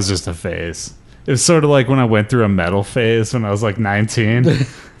 And that was just a phase. It was sort of like when I went through a metal phase when I was like 19.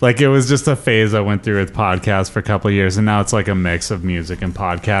 Like, it was just a phase I went through with podcasts for a couple of years, and now it's like a mix of music and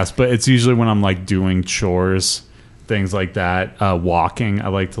podcasts. But it's usually when I'm like doing chores, things like that, walking. I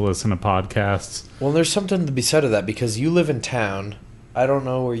like to listen to podcasts. Well, there's something to be said of that because you live in town. I don't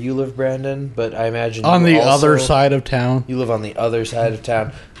know where you live, Brandon, but I imagine on you the also, other side of town. You live on the other side of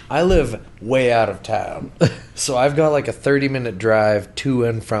town. I live way out of town. So I've got like a 30-minute drive to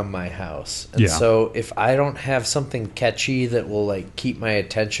and from my house. And so if I don't have something catchy that will like keep my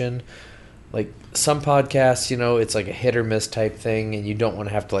attention, like some podcasts, you know, it's like a hit or miss type thing and you don't want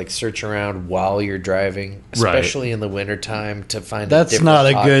to have to like search around while you're driving, especially in the wintertime to find That's a different not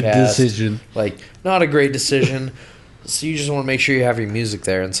a podcast. good decision. Like not a great decision. So you just want to make sure you have your music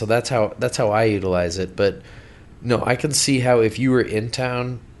there, and so that's how I utilize it. But no, I can see how if you were in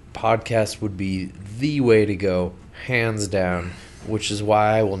town, podcast would be the way to go, hands down. Which is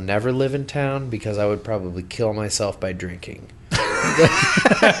why I will never live in town because I would probably kill myself by drinking.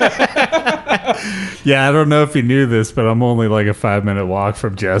 Yeah, I don't know if you knew this, but I'm only like a 5-minute walk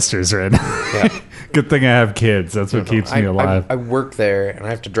from Jester's right now. Yeah. Good thing I have kids. That's what keeps me alive. I work there, and I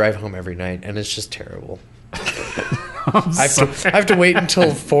have to drive home every night, and it's just terrible. I have to wait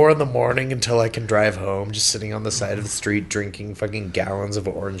until 4 a.m. until I can drive home, just sitting on the side of the street drinking fucking gallons of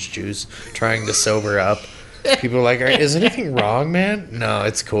orange juice, trying to sober up. People are like, is anything wrong, man? No,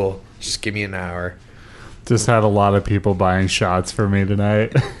 it's cool. Just give me an hour. Just had a lot of people buying shots for me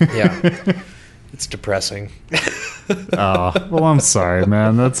tonight. Yeah. It's depressing. Oh, well, I'm sorry,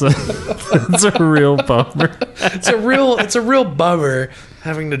 man. That's a real bummer. It's a real bummer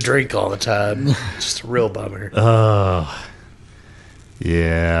having to drink all the time. Just a real bummer. Oh,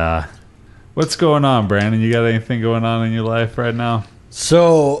 yeah. What's going on, Brandon? You got anything going on in your life right now?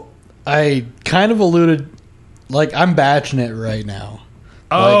 So I kind of alluded, like I'm batching it right now.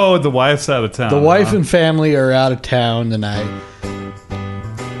 Oh, the wife's out of town. The wife and family are out of town tonight.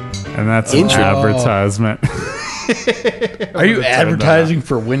 And that's an advertisement. Are you advertising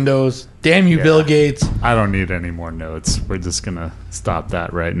for Windows? Damn you, Bill Gates. I don't need any more notes. We're just going to stop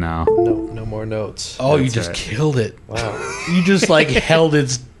that right now. No more notes. Oh, you just killed it. Wow. You just like held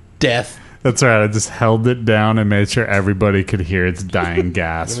its death. That's right. I just held it down and made sure everybody could hear its dying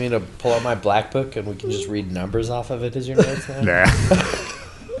gasp. You mean to pull out my black book and we can just read numbers off of it as your notes now? Nah.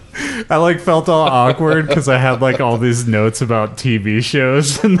 I like felt all awkward because I had like all these notes about TV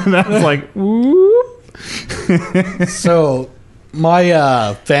shows and then I was like, whoop. So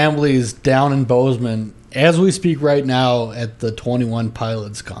my family's down in Bozeman as we speak right now at the 21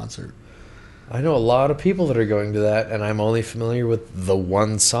 Pilots concert. I know a lot of people that are going to that, and I'm only familiar with the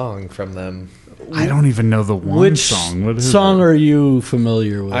one song from them. I don't even know the one Which song. What is song it? are you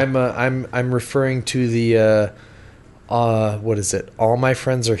familiar with? I'm referring to the what is it? All My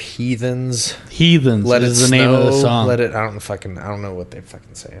Friends Are Heathens. Heathens Let is It the Snow, name of the song. I don't know what they're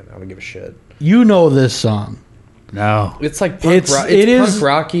fucking saying. I don't give a shit. You know this song. No. It's like punk punk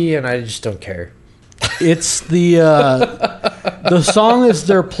rocky, and I just don't care. It's the song is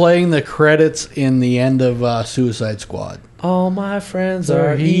they're playing the credits in the end of Suicide Squad. All my friends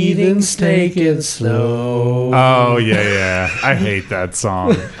are eating steak and snow. Oh, yeah. I hate that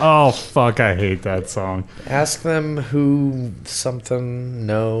song. Oh, fuck, I hate that song. Ask them who something,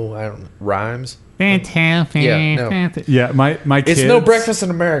 no, I don't know, rhymes. Fantastic. Yeah, no. Yeah, my kids. It's no Breakfast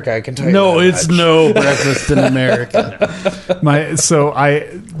in America, I can tell you No, that it's much. no Breakfast in America.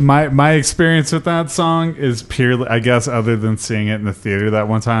 My experience with that song is purely, I guess, other than seeing it in the theater that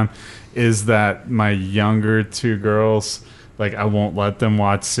one time, is that my younger two girls, like, I won't let them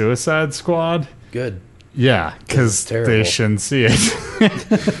watch Suicide Squad. Good. Yeah, because they terrible. shouldn't see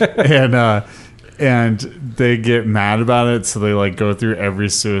it. And they get mad about it, so they like go through every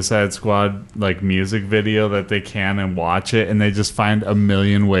Suicide Squad like music video that they can and watch it, and they just find a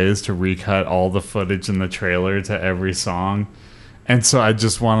million ways to recut all the footage in the trailer to every song. And so I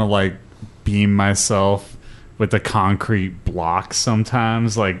just want to like beam myself with a concrete block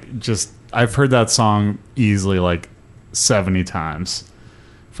sometimes. Like, just I've heard that song easily like 70 times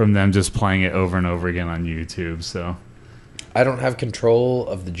from them just playing it over and over again on YouTube. So I don't have control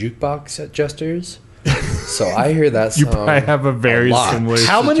of the jukebox at Jester's, so I hear that song. you probably have a very similar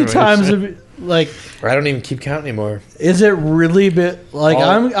How many situation. times have you, like, I don't even keep count anymore. is it really bit like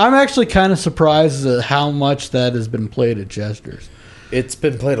All- I'm actually kind of surprised at how much that has been played at Jester's. It's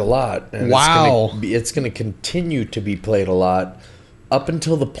been played a lot. And Wow. It's going to continue to be played a lot up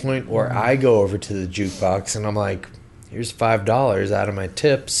until the point where I go over to the jukebox and I'm like, here's $5 out of my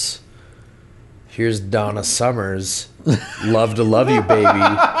tips. Here's Donna Summers, Love to Love You, Baby,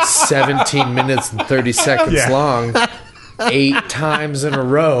 17 minutes and 30 seconds long, 8 times in a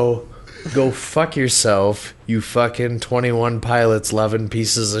row. Go fuck yourself, you fucking 21 Pilots loving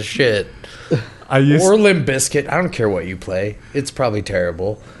pieces of shit. Or Limp Bizkit. I don't care what you play. It's probably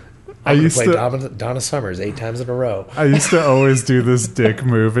terrible. I used to play Donna Summers 8 times in a row. I used to always do this dick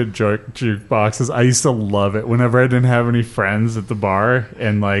move at jukeboxes. I used to love it whenever I didn't have any friends at the bar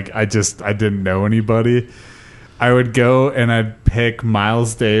and like I didn't know anybody. I would go and I'd pick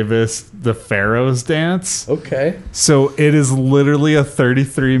Miles Davis, the Pharaoh's Dance. Okay. So it is literally a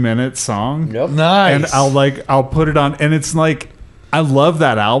 33-minute song. Yep. Nice. And I'll put it on, and it's like, I love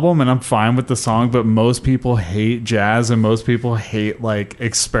that album and I'm fine with the song, but most people hate jazz and most people hate like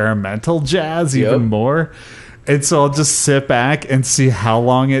experimental jazz even more. And so I'll just sit back and see how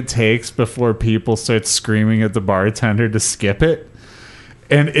long it takes before people start screaming at the bartender to skip it.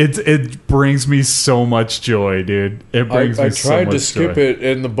 And it brings me so much joy, dude. It brings me so much joy. I tried to skip it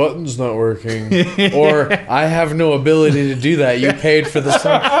and the button's not working. Or I have no ability to do that. You paid for the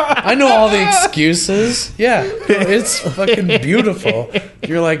song. I know all the excuses. Yeah, it's fucking beautiful.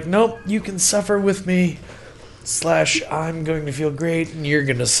 You're like, nope, you can suffer with me. / I'm going to feel great and you're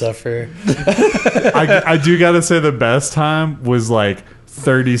going to suffer. I do got to say the best time was like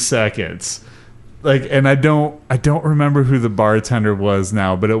 30 seconds. Like, and I don't remember who the bartender was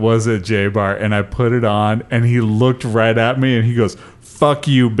now, but it was at J Bar, and I put it on, and he looked right at me, and he goes, "Fuck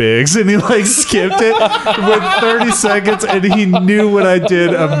you, Biggs," and he like skipped it with 30 seconds, and he knew what I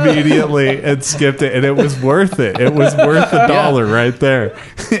did immediately and skipped it, and it was worth it. It was worth $1 right there.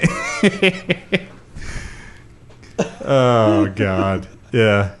 Oh God,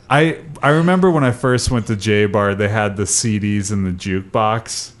 yeah. I remember when I first went to J Bar, they had the CDs in the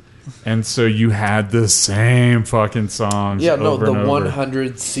jukebox. And so you had the same fucking songs. Yeah, no, over the and over.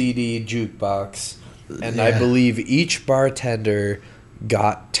 100 CD jukebox. And I believe each bartender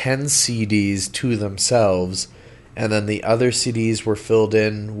got 10 CDs to themselves. And then the other CDs were filled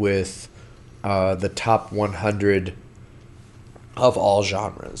in with the top 100 of all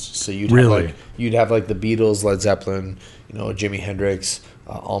genres. So you'd have like the Beatles, Led Zeppelin, Jimi Hendrix,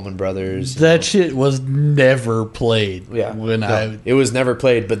 Allman Brothers. That shit was never played. Yeah, it was never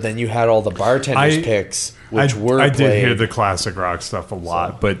played. But then you had all the bartenders' picks, which were played. I did hear the classic rock stuff a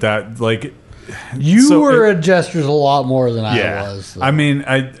lot, but that like you were at Jester's a lot more than I was. So. I mean,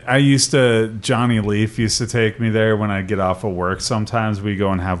 I used to. Johnny Leaf used to take me there when I'd get off of work. Sometimes we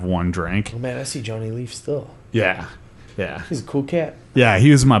go and have one drink. Oh man, I see Johnny Leaf still. Yeah. He's a cool cat. Yeah,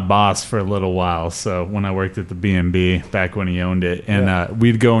 he was my boss for a little while. So when I worked at the B&B back when he owned it, and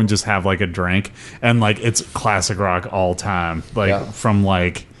we'd go and just have like a drink, and like it's classic rock all time, like from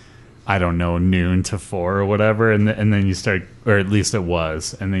like I don't know noon to 4 or whatever, and then you start, or at least it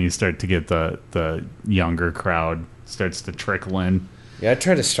was, and then you start to get the younger crowd starts to trickle in. Yeah, I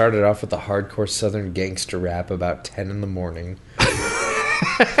tried to start it off with the hardcore Southern gangster rap about 10 in the morning.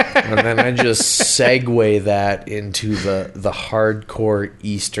 And then I just segue that into the hardcore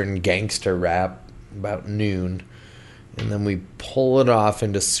Eastern gangster rap about noon. And then we pull it off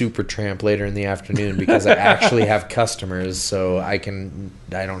into Supertramp later in the afternoon because I actually have customers, so I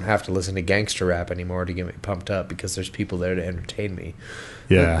don't have to listen to gangster rap anymore to get me pumped up because there's people there to entertain me.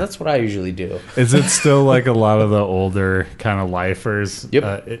 Yeah. That's what I usually do. Is it still like a lot of the older kind of lifers?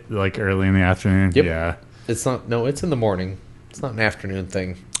 Yep. Like early in the afternoon? Yep. Yeah. It's in the morning. It's not an afternoon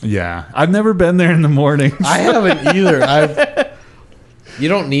thing. Yeah. I've never been there in the morning. I haven't either. You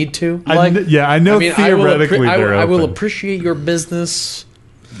don't need to. I know theoretically they're open. I will appreciate your business.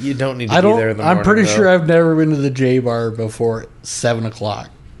 You don't need to be there in the morning. I'm pretty sure I've never been to the J Bar before 7 o'clock.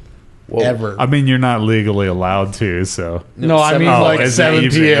 Whoa. Ever. I mean, you're not legally allowed to, so. No, I mean like 7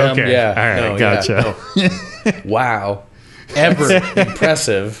 p.m. Okay. Yeah. All right, gotcha. No. Wow. Ever.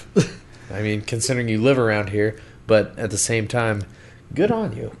 Impressive. I mean, considering you live around here, but at the same time, good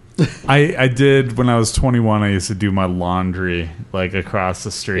on you. I did, when I was 21, I used to do my laundry like across the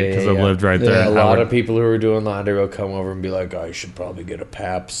street because I lived right there. Yeah, a lot of people who were doing laundry will come over and be like, I should probably get a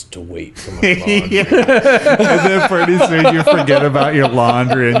Pabst to wait for my laundry. And then pretty soon you forget about your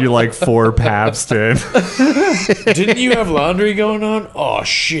laundry and you're like 4 Pabst in. Didn't you have laundry going on? Oh,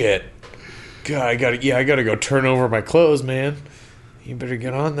 shit. God, I gotta go turn over my clothes, man. You better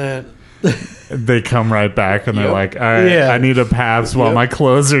get on that. They come right back and they're like, all right, I need a Pabst while my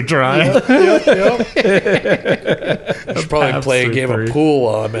clothes are dry. Yep. I should probably play a game of pool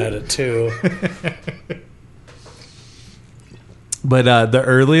while I'm at it, too. But the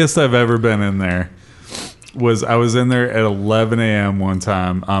earliest I've ever been in there was I was in there at 11 a.m. one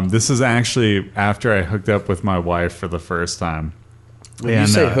time. This is actually after I hooked up with my wife for the first time. When you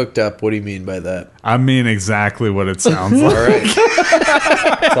say hooked up, what do you mean by that? I mean exactly what it sounds like. All right.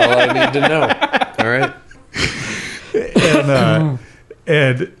 That's all I need to know. All right.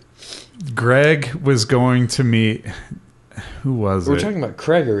 And Greg was going to meet. Who was We're it? talking about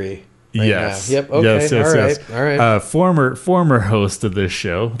Gregory. Right Yes. now. Yep. Okay. Yes. All right. Former host of this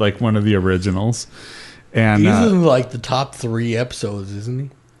show, like one of the originals, and He's in like the top 3 episodes, isn't he?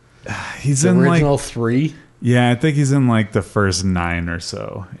 he's The in original like 3. yeah, I think he's in like the first 9 or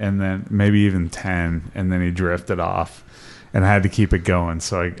so, and then maybe even 10, and then he drifted off, and I had to keep it going,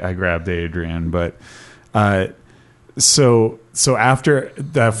 so I grabbed Adrian, but so after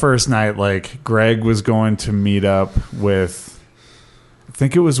that first night, like Greg was going to meet up with. I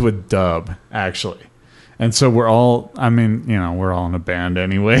think it was with Dub, actually. And so we're all, I mean, you know, we're all in a band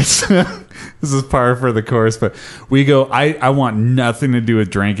anyways. This is par for the course. But we go, I want nothing to do with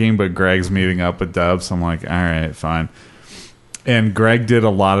drinking, but Greg's meeting up with Dub. So I'm like, all right, fine. And Greg did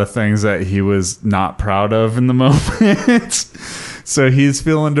a lot of things that he was not proud of in the moment. So he's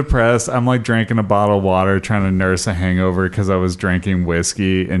feeling depressed. I'm like drinking a bottle of water, trying to nurse a hangover because I was drinking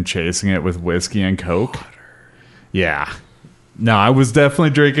whiskey and chasing it with whiskey and Coke. Yeah. No, I was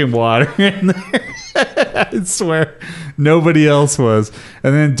definitely drinking water in there. I swear. Nobody else was.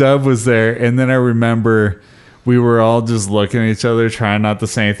 And then Dub was there. And then I remember we were all just looking at each other, trying not to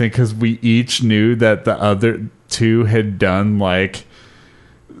say anything because we each knew that the other two had done like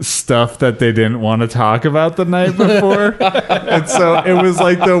stuff that they didn't want to talk about the night before. And so it was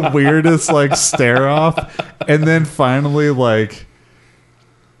like the weirdest like stare off. And then finally like...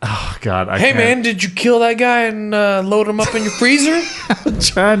 Oh God! Hey man, did you kill that guy and load him up in your freezer? I'm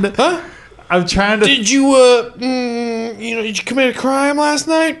trying to. Huh? I'm trying to. Did you did you commit a crime last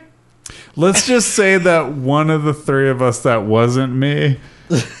night? Let's just say that one of the 3 of us that wasn't me.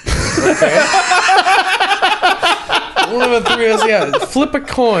 Okay. One of the 3 of us, yeah. Flip a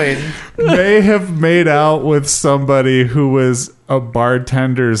coin. May have made out with somebody who was a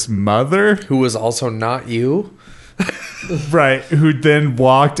bartender's mother, who was also not you. Right, who then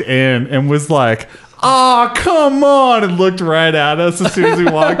walked in and was like, "Ah, come on," and looked right at us as soon as we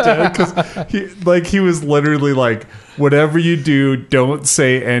walked in because he was literally like, "Whatever you do, don't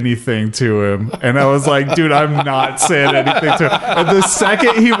say anything to him." And I was like, "Dude, I'm not saying anything to him." And the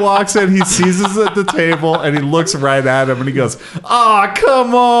second he walks in, he sees us at the table and he looks right at him and he goes, "Ah,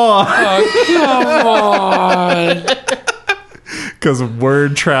 come on." Oh, come on. Because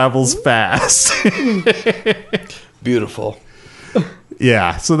word travels fast. Beautiful.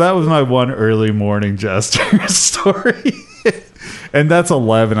 Yeah, so that was my one early morning jester story. And that's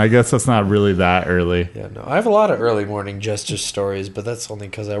 11. I guess that's not really that early. Yeah, no. I have a lot of early morning jester stories, but that's only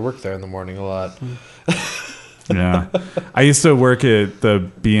because I work there in the morning a lot. Yeah. I used to work at the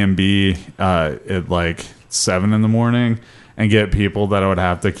B&B at like 7 in the morning and get people that I would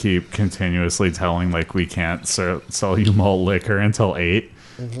have to keep continuously telling, like, we can't sell you malt liquor until 8.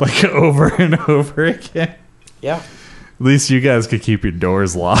 Mm-hmm. Like, over and over again. Yeah. At least you guys could keep your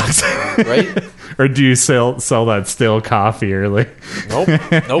doors locked. Right? Or do you sell that stale coffee early?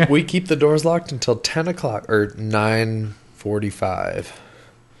 Nope. We keep the doors locked until 10 o'clock or 9:45.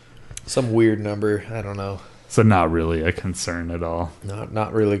 Some weird number. I don't know. So not really a concern at all. No,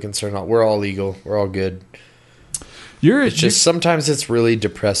 not really concerned. We're all legal. We're all good. It's just sometimes it's really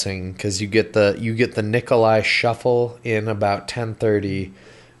depressing because you get the Nikolai shuffle in about 10:30,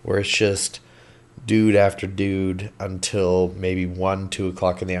 where it's just dude after dude until maybe 1-2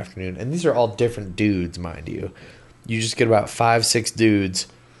 o'clock in the afternoon, and these are all different dudes, mind you. You just get about 5-6 dudes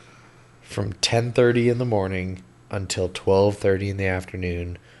from 10:30 in the morning until 12:30 in the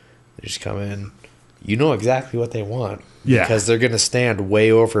afternoon. They just come in. You know exactly what they want, because they're gonna stand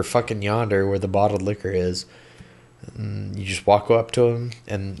way over fucking yonder where the bottled liquor is. And you just walk up to them,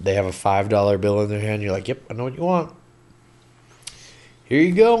 and they have a $5 bill in their hand. You're like, "Yep, I know what you want. Here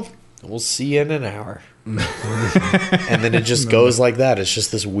you go. We'll see you in an hour." And then it just goes like that. It's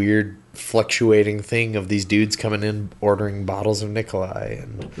just this weird fluctuating thing of these dudes coming in ordering bottles of Nikolai.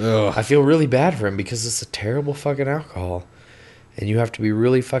 And I feel really bad for him because it's a terrible fucking alcohol. And you have to be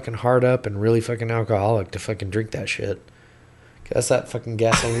really fucking hard up and really fucking alcoholic to fucking drink that shit. That's that fucking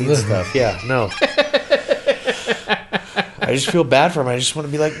gasoline stuff. Yeah, no. I just feel bad for him. I just want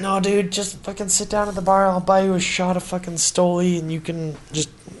to be like, "No, dude, just fucking sit down at the bar. I'll buy you a shot of fucking Stoli and you can just,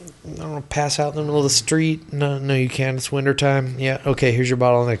 I don't know, pass out in the middle of the street." No, you can't. It's wintertime. Yeah, okay, here's your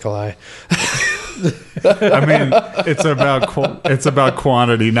bottle of Nikolai. I mean, it's about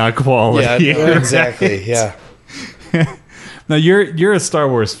quantity, not quality. Yeah, exactly. Yeah. Now you're a Star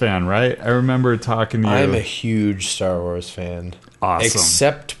Wars fan, right? I remember talking to you. I'm a huge Star Wars fan. Awesome.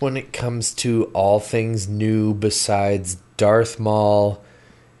 Except when it comes to all things new besides Darth Maul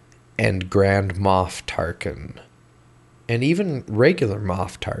and Grand Moff Tarkin. And even regular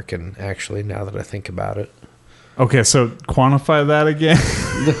Moff Tarkin, actually, now that I think about it. Okay, so quantify that again.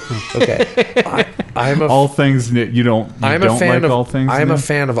 Okay. I'm a all things you don't. I'm don't a fan like of all things. I'm new? a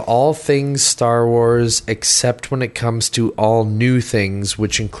fan of all things Star Wars, except when it comes to all new things,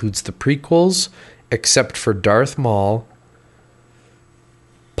 which includes the prequels, except for Darth Maul,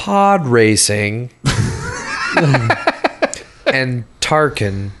 pod racing, and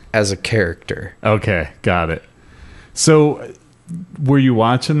Tarkin as a character. Okay, got it. So, were you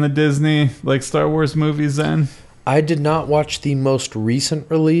watching the Disney Star Wars movies then? I did not watch the most recent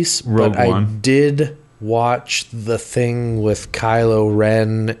release, Rogue but I One. did watch the thing with Kylo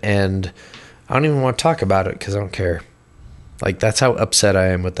Ren, and I don't even want to talk about it because I don't care. That's how upset I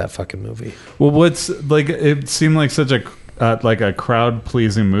am with that fucking movie. Well, what's it seemed like such a crowd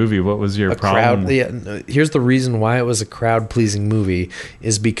pleasing movie. What was your problem? Here's the reason why it was a crowd pleasing movie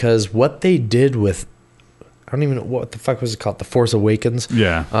is because what they did with, I don't even know what the fuck was it called, The Force Awakens.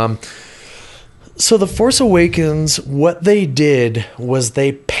 Yeah. So The Force Awakens, what they did was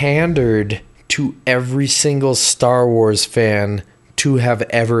they pandered to every single Star Wars fan to have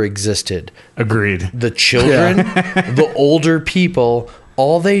ever existed. Agreed. The children, the older people,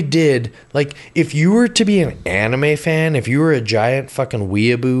 all they did, if you were to be an anime fan, if you were a giant fucking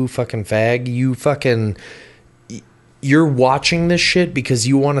weeaboo fucking fag, you're watching this shit because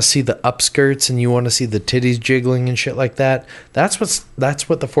you want to see the upskirts and you want to see the titties jiggling and shit like that. That's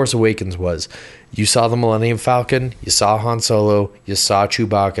what The Force Awakens was. You saw the Millennium Falcon, you saw Han Solo, you saw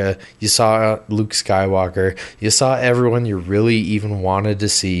Chewbacca, you saw Luke Skywalker, you saw everyone you really even wanted to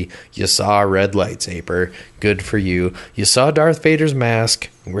see. You saw a red lightsaber, good for you. You saw Darth Vader's mask,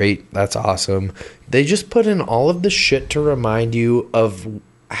 great, that's awesome. They just put in all of the shit to remind you of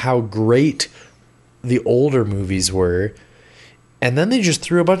how great the older movies were, and then they just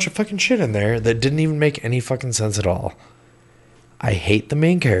threw a bunch of fucking shit in there that didn't even make any fucking sense at all. I hate the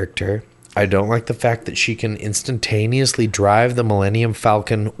main character. I don't like the fact that she can instantaneously drive the Millennium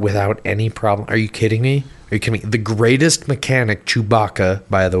Falcon without any problem. Are you kidding me? Are you kidding me? The greatest mechanic, Chewbacca,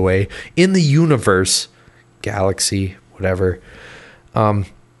 by the way, in the universe, galaxy, whatever,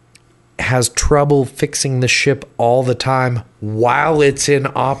 has trouble fixing the ship all the time while it's in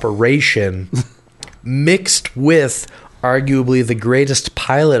operation, mixed with arguably the greatest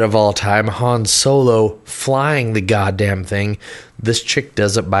pilot of all time, Han Solo, flying the goddamn thing. This chick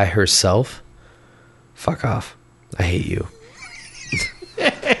does it by herself. Fuck off. I hate you.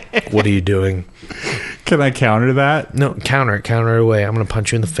 What are you doing? Can I counter that? No, counter it away. I'm going to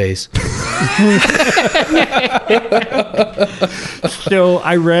punch you in the face. So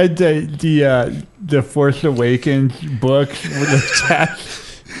I read the Force Awakens book with the chat.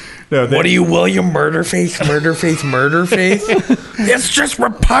 No, what are you, William Murderface? It's just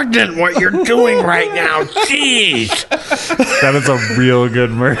repugnant what you're doing right now. Jeez. That is a real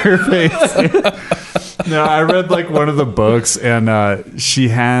good murder face. No, I read one of the books, and she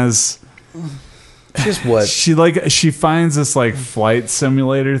has. Just what? She finds this flight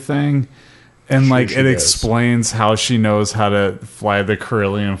simulator thing, and it explains how she knows how to fly the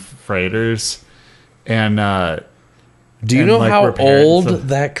Corellian freighters, and. Do you know how old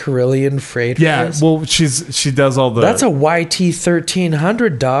that Corellian freighter is? Yeah, well, she does all the. That's a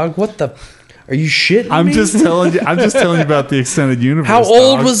YT-1300, dog. What the? Are you shitting me? I'm just telling you about the extended universe. How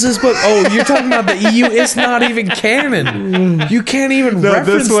old was this book? Oh, you're talking about the EU. It's not even canon. You can't even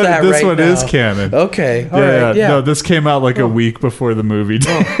reference that right now. This one is canon. Okay, all right. Yeah. No, this came out a week before the movie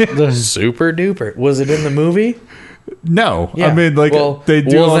did. Super duper. Was it in the movie? No, Yeah. I mean, they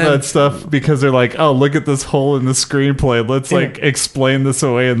do all that stuff because they're oh, look at this hole in the screenplay. Let's explain this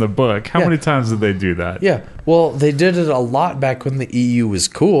away in the book. How many times did they do that? Yeah, well, they did it a lot back when the EU was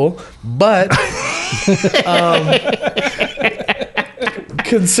cool, but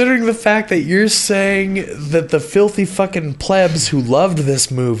considering the fact that you're saying that the filthy fucking plebs who loved this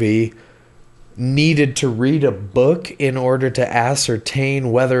movie needed to read a book in order to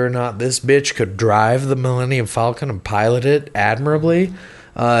ascertain whether or not this bitch could drive the Millennium Falcon and pilot it admirably,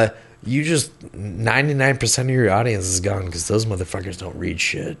 you just 99% of your audience is gone because those motherfuckers don't read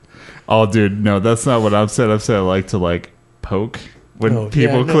shit. Oh, dude, no, that's not what I've said. I've said I like to poke when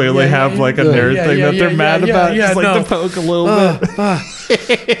people clearly have a nerd thing that they're mad about. Just to poke a little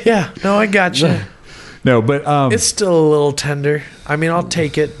bit. Yeah, no, I gotcha. No, but it's still a little tender. I mean, I'll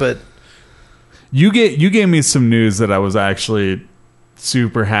take it, but. You gave me some news that I was actually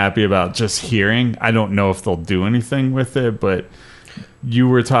super happy about just hearing. I don't know if they'll do anything with it, but you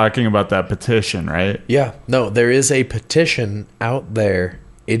were talking about that petition, right? Yeah. No, there is a petition out there.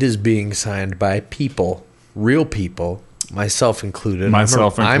 It is being signed by people, real people, myself included.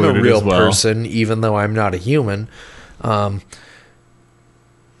 I'm a real person, even though I'm not a human.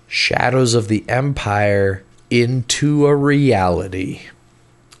 Shadows of the Empire into a reality.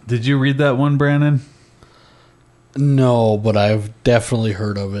 Did you read that one, Brandon? No, but I've definitely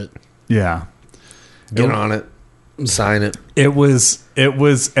heard of it. Yeah. Get on it. Sign it. It was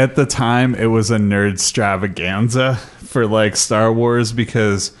at the time, it was a nerd extravaganza for like Star Wars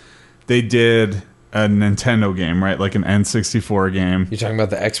because they did a Nintendo game, right? Like an N64 game. You talking about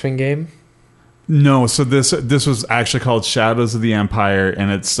the X-Wing game? No, so this was actually called Shadows of the Empire, and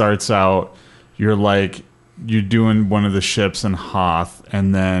it starts out you're doing one of the ships in Hoth,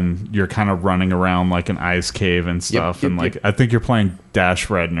 and then you're kind of running around like an ice cave and stuff. I think you're playing Dash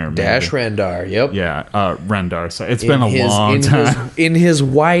Rendar. Maybe. Dash Rendar, yep. Yeah, Rendar. So it's been a long time. In his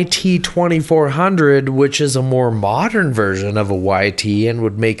YT-2400, which is a more modern version of a YT and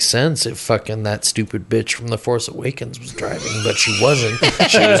would make sense if fucking that stupid bitch from The Force Awakens was driving, but she wasn't.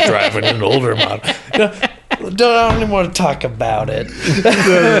 She was driving an older model. I don't even want to talk about it.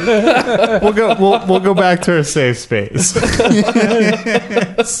 We'll go back to our safe space.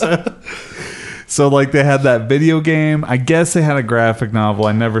 So like they had that video game. I guess they had a graphic novel.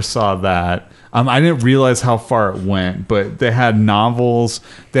 I never saw that. I didn't realize how far it went, but they had novels.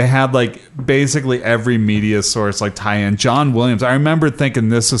 They had like basically every media source like tie-in. John Williams. I remember thinking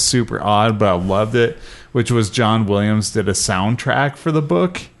this is super odd, but I loved it. Which was John Williams did a soundtrack for the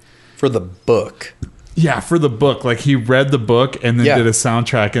book. For the book. Yeah, for the book. Like he read the book and then did a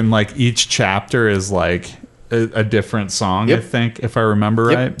soundtrack, and like each chapter is like a different song, I think, if I remember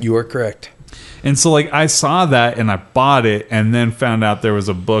right. You are correct. And so like I saw that and I bought it and then found out there was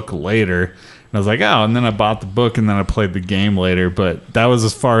a book later. And I was like, oh, and then I bought the book and then I played the game later. But that was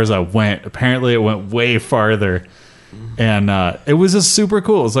as far as I went. Apparently it went way farther. And it was just super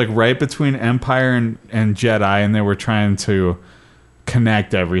cool. It was like right between Empire and Jedi, and they were trying to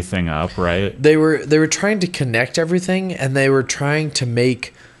connect everything up, right? They were trying to connect everything, and they were trying to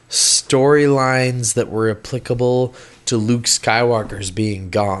make storylines that were applicable to Luke Skywalker's being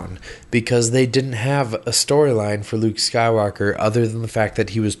gone, because they didn't have a storyline for Luke Skywalker other than the fact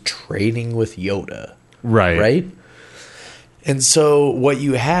that he was training with Yoda. Right? And so what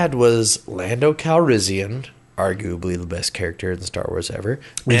you had was Lando Calrissian, arguably the best character in Star Wars ever,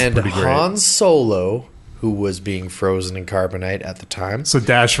 and Han Solo, who was being frozen in carbonite at the time. So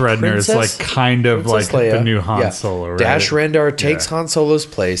Dash Rendar is like kind of Princess like Leia. the new Han Solo, right? Dash Rendar takes Han Solo's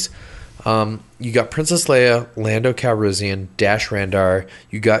place. You got Princess Leia, Lando Calrissian, Dash Rendar.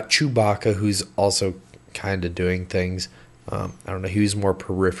 You got Chewbacca, who's also kind of doing things. I don't know. He was more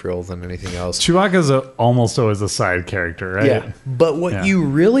peripheral than anything else. Chewbacca's almost always a side character, right? Yeah. But what you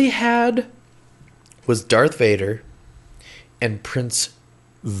really had was Darth Vader and Prince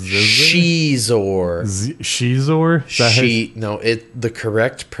Shizor. Shizor? The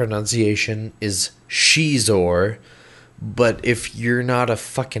correct pronunciation is Shizor, but if you're not a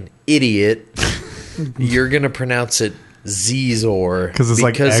fucking idiot, you're gonna pronounce it Zizor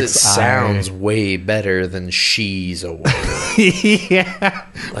because it sounds way better than Shizor. Yeah.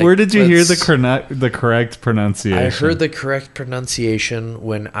 Where did you hear the correct pronunciation? I heard the correct pronunciation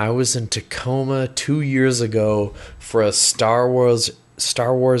when I was in Tacoma 2 years ago for a Star Wars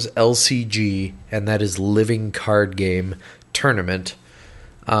LCG, and that is Living Card Game tournament.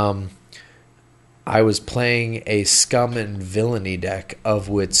 I was playing a Scum and Villainy deck of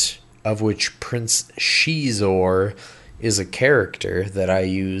which Prince Shizor is a character that I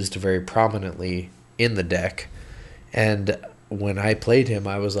used very prominently in the deck. And when I played him,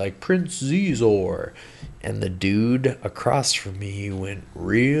 I was like, Prince Zizor. And the dude across from me went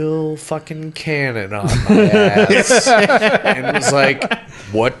real fucking cannon on my ass. And was like,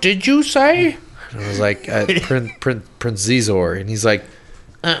 what did you say? And I was like, Prince Zizor. And he's like,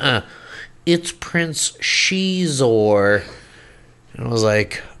 it's Prince Shizor. And I was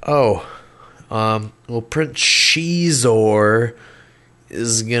like, oh, well, Prince Shizor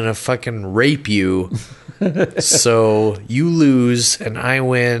is gonna fucking rape you. So you lose and I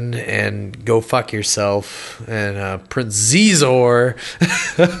win, and go fuck yourself. And Prince Zizor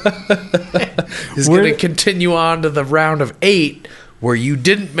is going to continue on to the round of 8 where you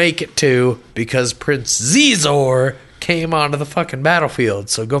didn't make it to because Prince Zizor came onto the fucking battlefield.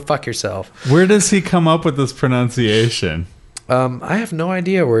 So go fuck yourself. Where does he come up with this pronunciation? I have no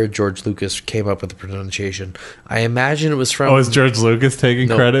idea where George Lucas came up with the pronunciation. I imagine it was from... Oh, is George Lucas taking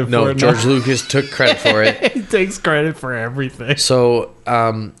credit for it? No, George Lucas took credit for it. He takes credit for everything. So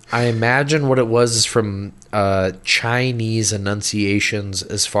I imagine what it was is from Chinese enunciations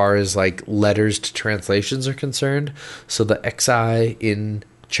as far as like letters to translations are concerned. So the XI in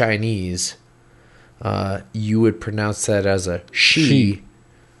Chinese, you would pronounce that as a she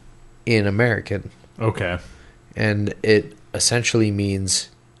in American. Okay. And it essentially means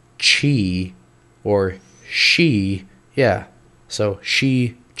chi or she. Yeah. So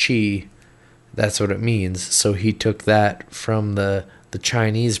she, chi, that's what it means. So he took that from the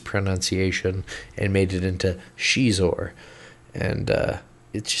Chinese pronunciation and made it into Shizor. And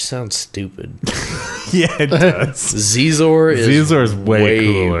it just sounds stupid. Yeah, it does. Zizor is way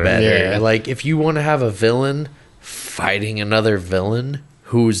cooler. better. Like, if you want to have a villain fighting another villain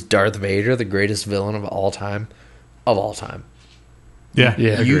who's Darth Vader, the greatest villain of all time. Yeah,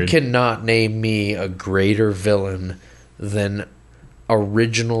 You agreed. cannot name me a greater villain than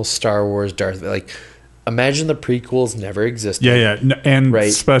original Star Wars Darth Vader. Like, imagine the prequels never existed. Yeah. And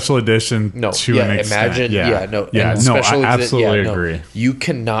Right. special edition No, to an extent. imagine, and I special absolutely agree. You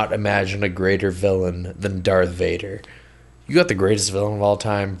cannot imagine a greater villain than Darth Vader. You got the greatest villain of all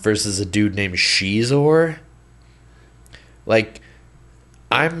time versus a dude named Shizor. Like,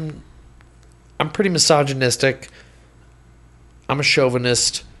 I'm pretty misogynistic. I'm a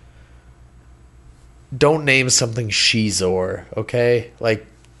chauvinist. Don't name something Shizor, okay? Like,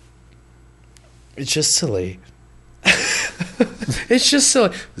 it's just silly. It's just silly.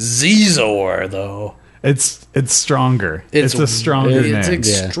 Zizor, though. It's stronger. It's a stronger It's name.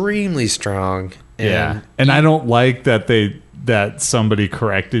 extremely strong. Yeah. And I don't like that somebody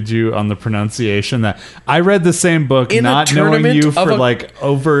corrected you on the pronunciation. That I read the same book, In a not knowing tournament you of for a- like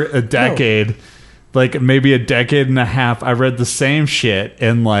over a decade, like maybe a decade and a half. I read the same shit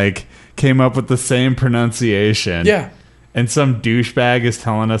and like came up with the same pronunciation. Yeah. And some douchebag is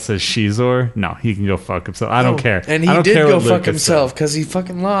telling us as Shizor. No, he can go fuck himself. I don't care. And I he don't did care go what fuck Lucas himself because he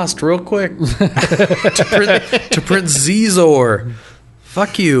fucking lost real quick to Prince Zizor.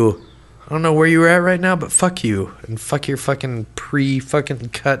 Fuck you. I don't know where you're at right now, but fuck you. And fuck your fucking pre-fucking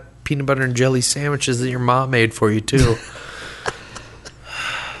cut peanut butter and jelly sandwiches that your mom made for you, too.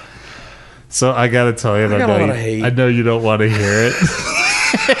 So I got to tell you, I got a lot of hate. I know you don't want to hear it.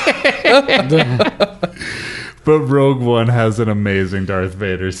 But Rogue One has an amazing Darth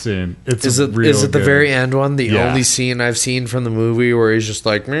Vader scene. Is it the good. very end one? The Yeah. only scene I've seen from the movie where he's just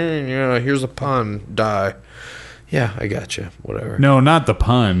like, yeah, here's a pun, die. Yeah, I got you. Whatever. No, not the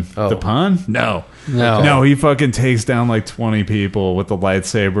pun. Oh. The pun? No. No. No, he fucking takes down like 20 people with the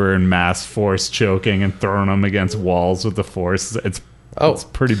lightsaber and mass force choking and throwing them against walls with the force. It's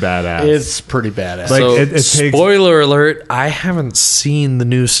pretty badass. It's pretty badass. Like, So, it takes- spoiler alert, I haven't seen the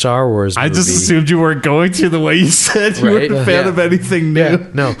new Star Wars movie. I just assumed you weren't going to the way you said you Right? weren't a fan Yeah. of anything new. Yeah,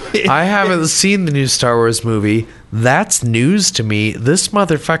 no, I haven't seen the new Star Wars movie. That's news to me. This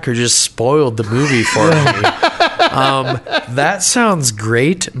motherfucker just spoiled the movie for me. That sounds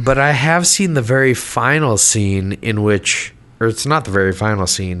great, but I have seen the very final scene in which, or it's not the very final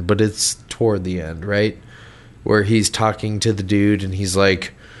scene, but it's toward the end, right? Where he's talking to the dude and he's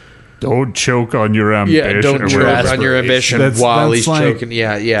like, Don't choke on your ambition. yeah, don't or choke whatever. on your ambition That's while he's like- choking.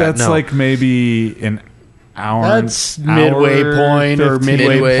 Yeah, That's no. like maybe an hour. That's midway hour point or 15.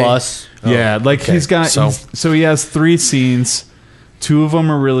 midway plus. Yeah, like okay. he's got So- so he has 3 scenes. 2 of them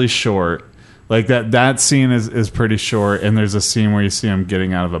are really short. Like that scene is pretty short, and there's a scene where you see him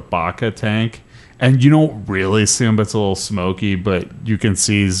getting out of a Baka tank, and you don't really see him, but it's a little smoky, but you can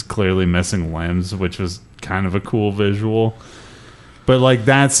see he's clearly missing limbs, which was kind of a cool visual. But like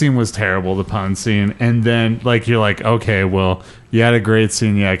that scene was terrible, the pun scene, and then like you're like, okay, well, you had a great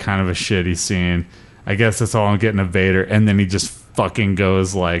scene, you had kind of a shitty scene. I guess that's all I'm getting of Vader, and then he just fucking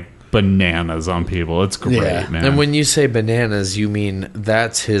goes like bananas on people. It's great, Yeah. man. And when you say bananas, you mean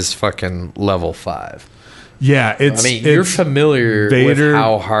that's his fucking level 5. yeah, it's I mean, you're familiar Vader- with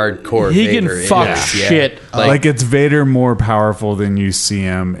how hardcore He Vader can fuck is. shit up. like it's Vader more powerful than you see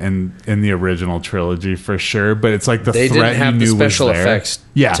him in the original trilogy for sure. But it's like the They threat didn't have you the knew special was there. effects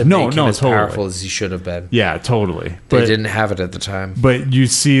Yeah, to no, make no, him as totally. powerful as he should have been. Yeah, totally. They But didn't have it at the time. But you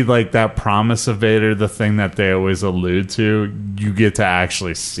see, like that promise of Vader, the thing that they always allude to, you get to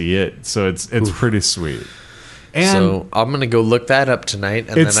actually see it. So it's pretty sweet. And So I'm going to go look that up tonight,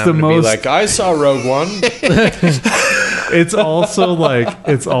 and It's then the I'm going to be most- like, I saw Rogue One. it's also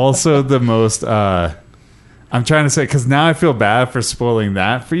the most. I'm trying to say because now I feel bad for spoiling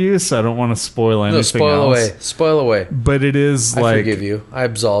that for you, so I don't want to spoil anything No, spoil else. away. Spoil away. But it is I like, forgive you. I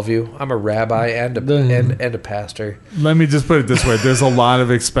absolve you. I'm a rabbi and a pastor. let me just put it this way: there's a lot of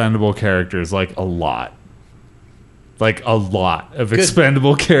expendable characters, like a lot of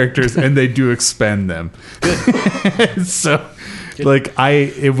expendable characters, and they do expend them. So, like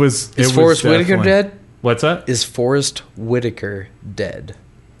it was. Is it Forrest was Whitaker definitely- dead? What's that? Is Forrest Whitaker dead?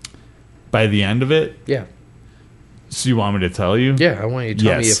 By the end of it, Yeah. so you want me to tell you? Yeah, I want you to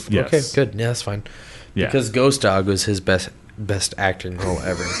tell me Yes, if... yes. Okay, good. Yeah, that's fine. Yeah. Because Ghost Dog was his best acting role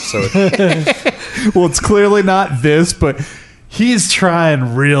ever. So Well, it's clearly not this, but he's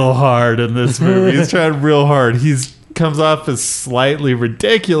trying real hard in this movie. He's trying real hard. He's comes off as slightly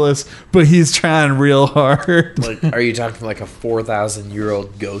ridiculous, but he's trying real hard. Like, are you talking like a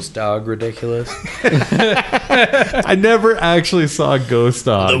 4,000-year-old ghost dog ridiculous? I never actually saw Ghost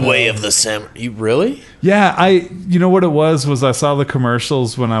Dog. The Way of the Samurai. You really? Yeah, you know what it was I saw the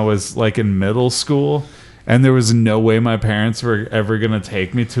commercials when I was like in middle school, and there was no way my parents were ever going to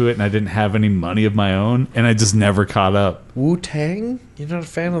take me to it, and I didn't have any money of my own, and I just never caught up. Wu-Tang? You're not a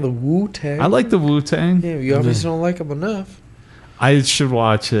fan of the Wu-Tang? I like the Wu-Tang. Yeah, you obviously don't like them enough. I should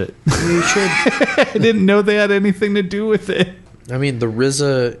watch it. You should. I didn't know they had anything to do with it. I mean, the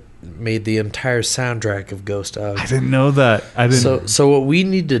RZA made the entire soundtrack of Ghost Dog. I didn't know that. I didn't. So what we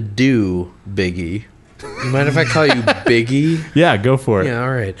need to do, Biggie... You mind if I call you Biggie? Yeah, go for it. Yeah,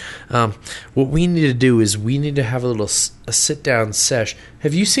 all right. What we need to do is we need to have a sit-down sesh.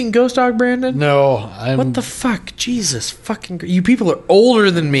 Have you seen Ghost Dog, Brandon? No. What the fuck? Jesus fucking... You people are older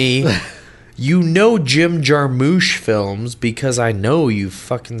than me. You know Jim Jarmusch films because I know you've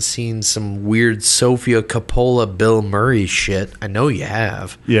fucking seen some weird Sofia Coppola, Bill Murray shit. I know you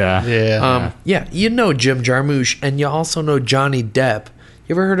have. Yeah. Yeah, you know Jim Jarmusch, and you also know Johnny Depp.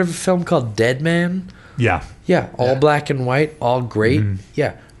 You ever heard of a film called Dead Man? Yeah. Yeah, all black and white, all great. Mm-hmm.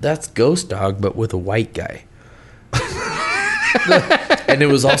 Yeah, that's Ghost Dog, but with a white guy. And it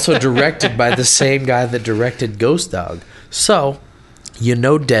was also directed by the same guy that directed Ghost Dog. So, you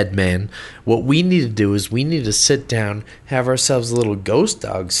know Dead Man. What we need to do is we need to sit down, have ourselves a little Ghost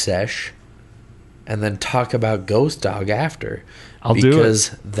Dog sesh, and then talk about Ghost Dog after. I'll do it. Because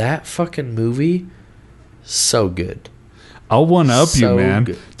that fucking movie, so good. I'll one-up you, So man.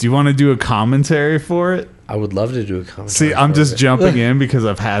 good. Do you want to do a commentary for it? I would love to do a commentary. See, I'm for just it. jumping in because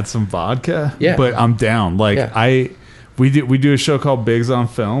I've had some vodka. Yeah. But I'm down. Like, Yeah. we do a show called Bigs on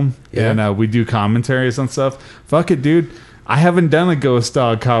Film, Yeah. and we do commentaries on stuff. Fuck it, dude. I haven't done a Ghost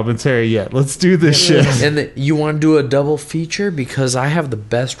Dog commentary yet. Let's do this shit. And you want to do a double feature? Because I have the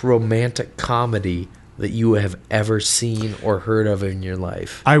best romantic comedy that you have ever seen or heard of in your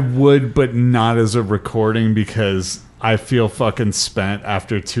life. I would, but not as a recording because I feel fucking spent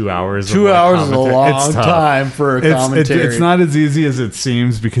after 2 hours. 2 of hours is a commentary. long It's tough. time for a commentary. It's not as easy as it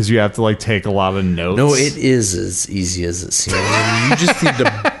seems because you have to like take a lot of notes. No, it is as easy as it seems. And you just need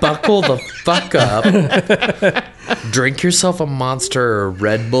to buckle the fuck up, drink yourself a Monster or a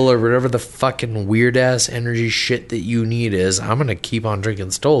Red Bull or whatever the fucking weird-ass energy shit that you need is. I'm going to keep on drinking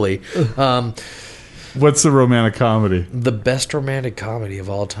Stoli. What's the romantic comedy? The best romantic comedy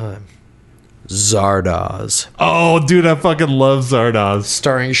of all time. Zardoz. Oh, dude, I fucking love Zardoz.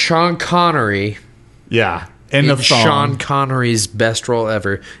 Starring Sean Connery. Yeah. And a It's thong. Sean Connery's best role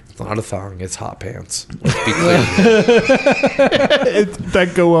ever. It's not a thong, it's hot pants. Let's be clear.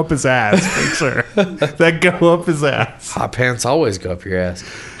 That go up his ass, for sure. That go up his ass. Hot pants always go up your ass.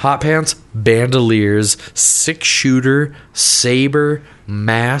 Hot pants, bandoliers, 6-shooter, saber,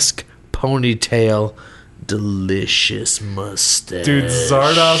 mask, ponytail, delicious mustache. Dude,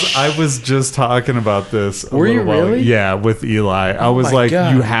 Zardoz, I was just talking about this a Were you little while ago. really? Yeah, with Eli. I was my like,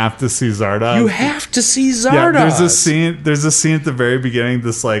 God. you have to see Zardoz. You have to see Zardoz. Yeah, there's a scene at the very beginning,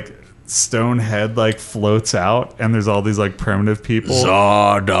 this like stone head like floats out and there's all these like primitive people.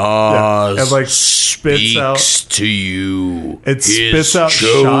 Zardoz and like spits out to you. It spits out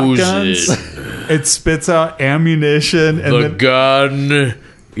shotguns. It spits out ammunition and The then gun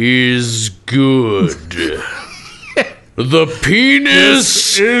is good. The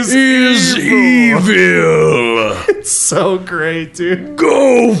penis is evil. it's so great, dude.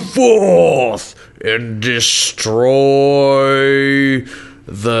 Go forth and destroy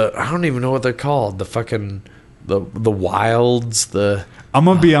the... I don't even know what they're called. The fucking... The wilds. I'm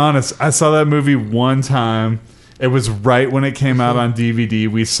gonna be honest. I saw that movie one time. It was right when it came out on DVD.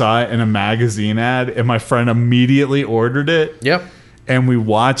 We saw it in a magazine ad, and my friend immediately ordered it. Yep. And we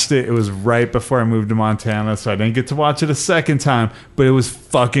watched it. It was right before I moved to Montana, so I didn't get to watch it a second time. But it was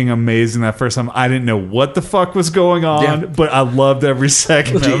fucking amazing that first time. I didn't know what the fuck was going on, Yeah. but I loved every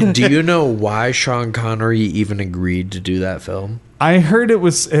second of it. Do you know why Sean Connery even agreed to do that film? I heard it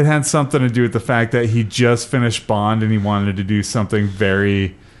had something to do with the fact that he just finished Bond and he wanted to do something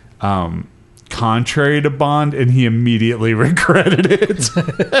very contrary to Bond, and he immediately regretted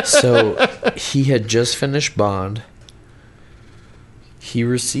it. So he had just finished Bond. He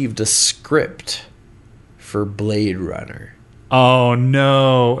received a script for Blade Runner. Oh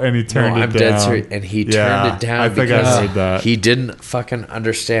no! And he turned it I'm down. dead serious. And he turned it down I think I because heard that. he didn't fucking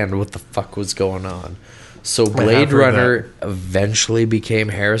understand what the fuck was going on. So have Blade heard Runner eventually became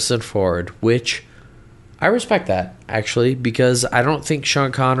Harrison Ford, which I respect that, actually, because I don't think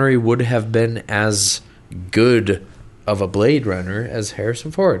Sean Connery would have been as good of a Blade Runner as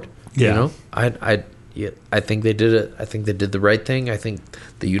Harrison Ford. Yeah. You know, I think they did it. I think they did the right thing. I think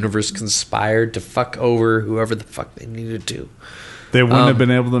the universe conspired to fuck over whoever the fuck they needed to. They wouldn't have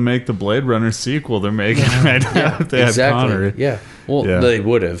been able to make the Blade Runner sequel they're making right now if they had Connery. Yeah. Well, they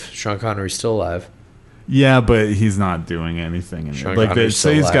would have. Sean Connery's still alive. Yeah, but he's not doing anything. Like they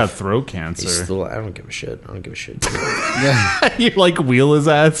say he's got throat cancer. He's still, I don't give a shit. I don't give a shit. You like wheel his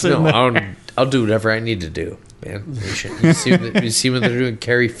ass in there? I'll do whatever I need to do, man. You see when they're doing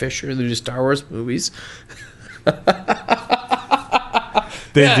Carrie Fisher, they're doing Star Wars movies.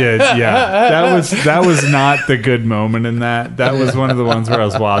 They did, yeah. That was not the good moment in that. That was one of the ones where I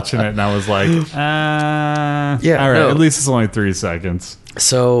was watching it and I was like, all right, at least it's only 3 seconds.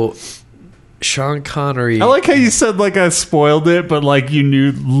 So, Sean Connery. I like how you said like I spoiled it, but like you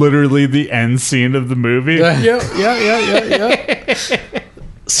knew literally the end scene of the movie. Yeah.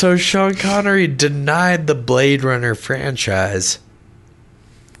 So Sean Connery denied the Blade Runner franchise.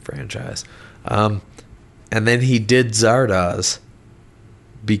 And then he did Zardoz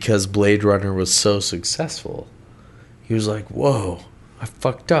because Blade Runner was so successful. He was like, whoa, I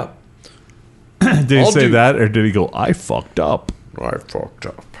fucked up. Did he say that, or did he go, I fucked up? I fucked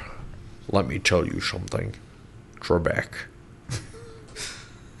up. Let me tell you something, Trebek.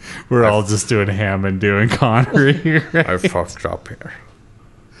 We're all just doing Hammond doing Connery here. I fucked up here.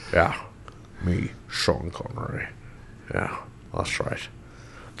 Yeah. Me, Sean Connery. Yeah, that's right.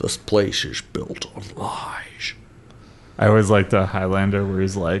 This place is built on lies. I always like the Highlander where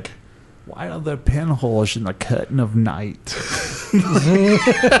he's like, why are there pinholes in the curtain of night?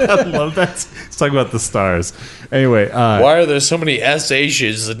 I love that. Let's talk about the stars. Anyway. Why are there so many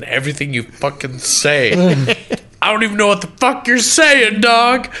SHs in everything you fucking say? I don't even know what the fuck you're saying,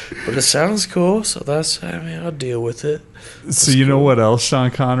 dog. But it sounds cool, so I'll deal with it. So you know what else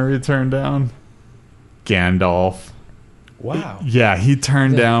Sean Connery turned down? Gandalf. Wow. Yeah, he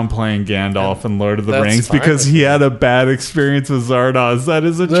turned down playing Gandalf in Lord of the Rings because he had a bad experience with Zardoz. That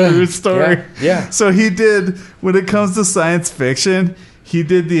is a true story. Yeah. So he did, when it comes to science fiction, he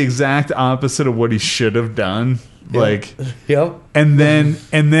did the exact opposite of what he should have done. Like, and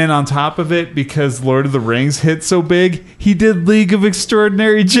then on top of it, because Lord of the Rings hit so big, he did League of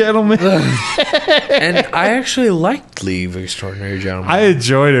Extraordinary Gentlemen. And I actually liked League of Extraordinary Gentlemen. I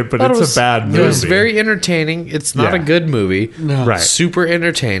enjoyed it, but it's a bad movie. It was very entertaining. It's not a good movie. No. Right. Super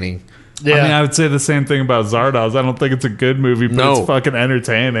entertaining. Yeah. I mean, I would say the same thing about Zardoz. I don't think it's a good movie, but it's fucking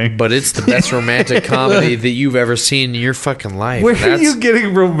entertaining. But it's the best romantic comedy that you've ever seen in your fucking life. Where are you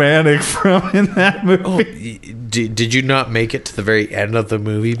getting romantic from in that movie? Did you not make it to the very end of the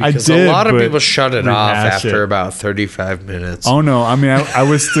movie? Because I did, a lot of people shut it off after it. about 35 minutes. Oh, no. I mean, I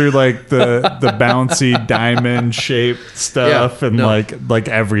was through like the bouncy diamond-shaped stuff and like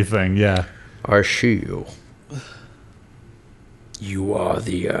everything, yeah. Arshiel, you are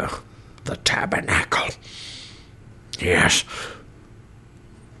the tabernacle. Yes.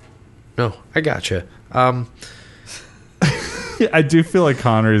 No, I gotcha. I do feel like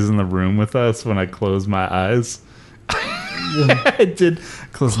Connery's in the room with us when I close my eyes. I did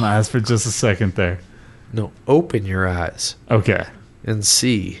close my eyes for just a second there. No, open your eyes. Okay. And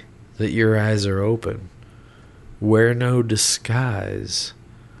see that your eyes are open. Wear no disguise.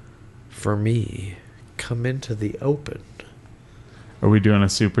 For me, come into the open. Are we doing a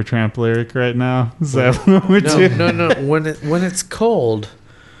Supertramp lyric right now? Is that what we're doing? No. When it's cold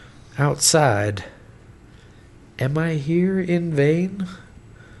outside, am I here in vain?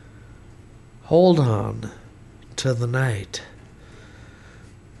 Hold on to the night.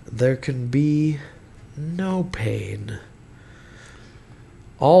 There can be no pain.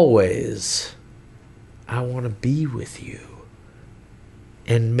 Always, I want to be with you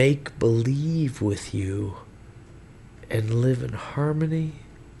and make believe with you and live in harmony.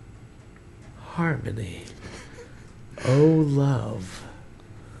 Harmony. Oh, love.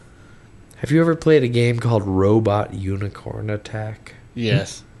 Have you ever played a game called Robot Unicorn Attack?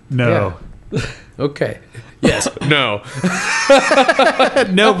 Yes. No. Yeah. Okay. Yes. No.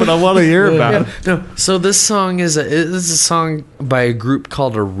 No, but I want to hear about it. No. So this song is a song by a group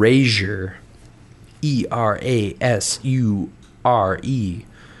called Erasure. Erasure.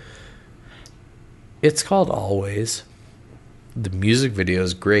 It's called Always. The music video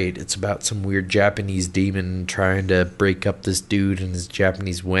is great. It's about some weird Japanese demon trying to break up this dude and his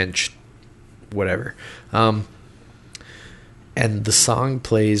Japanese wench. Whatever. And the song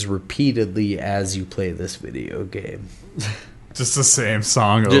plays repeatedly as you play this video game. Just the same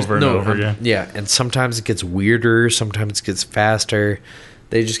song over and over again. Yeah, and sometimes it gets weirder, sometimes it gets faster.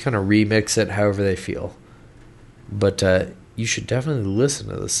 They just kind of remix it however they feel. But you should definitely listen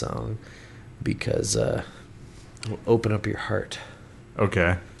to the song because Open up your heart.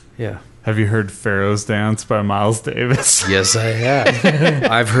 Okay. Yeah. Have you heard Pharaoh's Dance by Miles Davis? Yes, I have.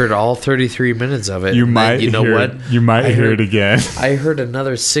 I've heard all 33 minutes of it. You might hear it again. I heard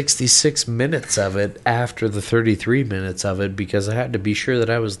another 66 minutes of it after the 33 minutes of it because I had to be sure that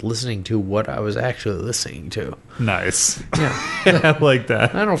I was listening to what I was actually listening to. Nice. Yeah. I like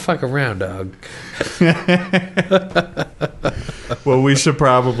that. I don't fuck around, dog. Well, we should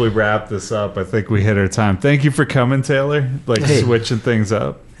probably wrap this up. I think we hit our time. Thank you for coming, Taylor. Switching things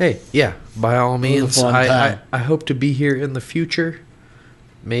up. Hey, yeah, by all means. fun time. I hope to be here in the future.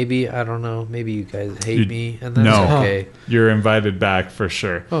 Maybe, I don't know. Maybe you guys hate me, and that's okay. You're invited back for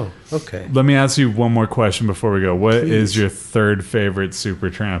sure. Oh, okay. Let me ask you one more question before we go. What is your third favorite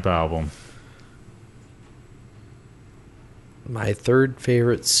Supertramp album? My third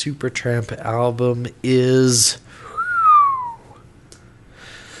favorite Supertramp album is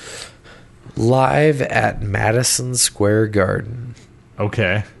Live at Madison Square Garden.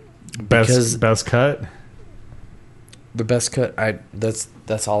 Okay. Best cut? The best cut,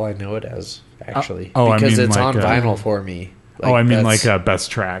 that's all I know it as, actually. because because it's on vinyl for me.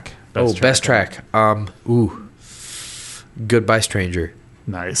 Best track. Best track. Goodbye Stranger.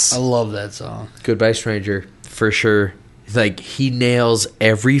 Nice. I love that song. Goodbye Stranger, for sure. Like, he nails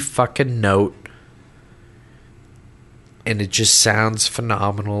every fucking note. And it just sounds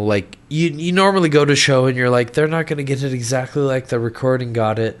phenomenal. Like, you normally go to a show and you're like, they're not going to get it exactly like the recording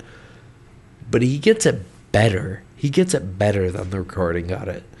got it. But he gets it better. He gets it better than the recording got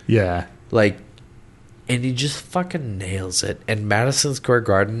it. Yeah. Like, and he just fucking nails it. And Madison Square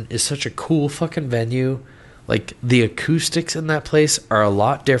Garden is such a cool fucking venue. Like, the acoustics in that place are a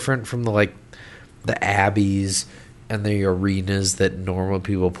lot different from the Abbeys and the arenas that normal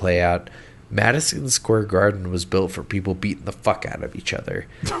people play out. Madison Square Garden was built for people beating the fuck out of each other.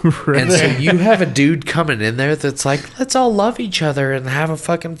 Right. And so you have a dude coming in there that's like, let's all love each other and have a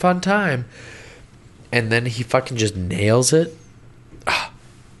fucking fun time. And then he fucking just nails it.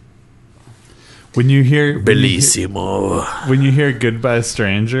 When you hear Bellissimo. When you hear Goodbye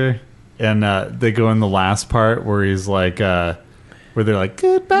Stranger and they go in the last part where he's like where they're like,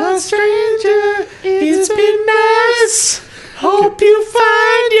 goodbye stranger, it's been nice. Hope you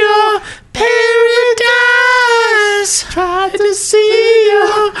find your paradise. Try to see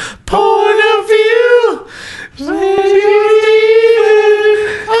your point of view.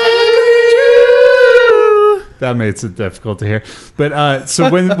 That makes it difficult to hear. But so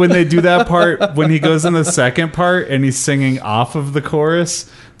when they do that part, when he goes in the second part and he's singing off of the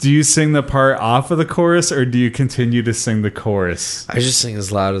chorus, do you sing the part off of the chorus or do you continue to sing the chorus? I just sing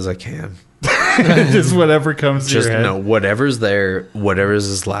as loud as I can. Just whatever comes to your head. No, whatever's there, whatever's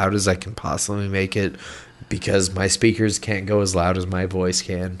as loud as I can possibly make it, because my speakers can't go as loud as my voice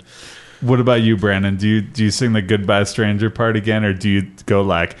can. What about you, Brandon? Do you sing the Goodbye Stranger part again, or do you go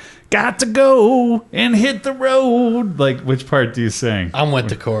like, got to go and hit the road? Like, which part do you sing? I'm with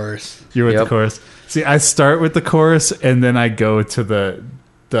the chorus. You're with the chorus. See, I start with the chorus and then I go to the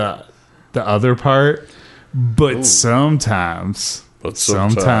other part, but sometimes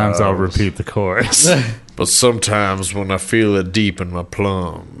I'll repeat the chorus. But sometimes when I feel it deep in my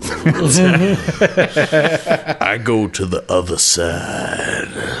plums, I go to the other side.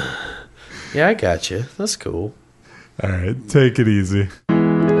 Yeah, I got you. That's cool. All right, take it easy.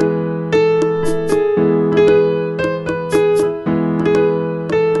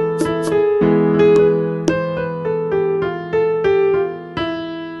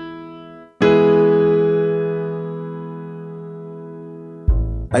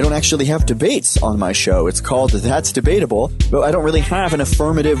 I don't actually have debates on my show. It's called That's Debatable, but I don't really have an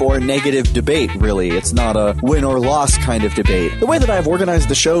affirmative or negative debate, really. It's not a win or loss kind of debate. The way that I've organized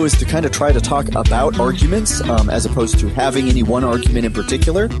the show is to kind of try to talk about arguments, as opposed to having any one argument in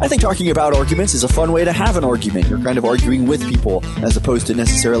particular. I think talking about arguments is a fun way to have an argument. You're kind of arguing with people, as opposed to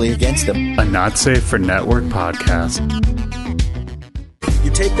necessarily against them. A Not Safe for Network podcast. You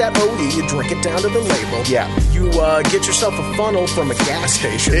take that OE, you drink it down to the label. Yeah. You get yourself a funnel from a gas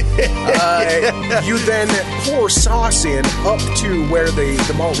station. You then pour sauce in up to where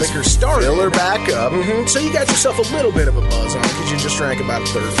the malt liquor started. Fill her back up. Mm-hmm. So you got yourself a little bit of a buzz on because you just drank about a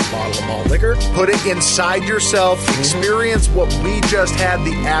third of a bottle of malt liquor. Put it inside yourself. Experience what we just had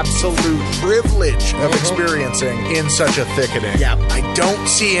the absolute privilege of experiencing in such a thickening. Yeah. I don't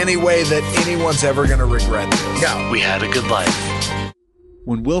see any way that anyone's ever going to regret this. No. We had a good life.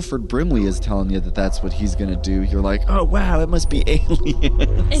 When Wilford Brimley is telling you that that's what he's gonna do, you're like, oh wow, it must be aliens.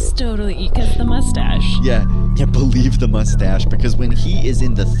 It's totally because the mustache. Yeah, believe the mustache, because when he is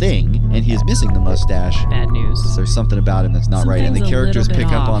in the thing and he is missing the mustache, bad news. There's something about him that's not right, and the Something's a characters little bit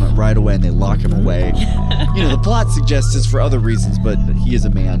pick up off. on it right away and they lock him away. You know, the plot suggests it's for other reasons, but he is a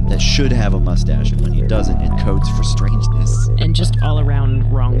man that should have a mustache, and when he doesn't, it codes for strangeness. And just all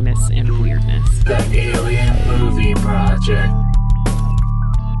around wrongness and weirdness. The Alien Movie Project.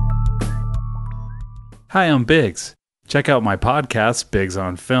 Hi, I'm Biggs. Check out my podcast, Biggs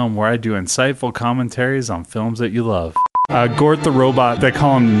on Film, where I do insightful commentaries on films that you love. Gort the robot, they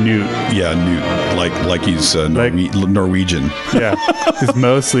call him Newt. Yeah, Newt. Like he's Norwegian. Yeah, he's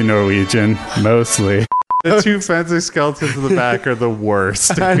mostly Norwegian. Mostly. The two fencing skeletons in the back are the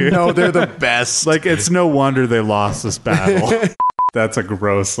worst. I know, they're the best. Like, it's no wonder they lost this battle. That's a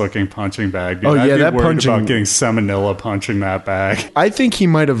gross looking punching bag, dude. Oh, yeah, I'd be that worried punching- about getting salmonella punching that bag. I think he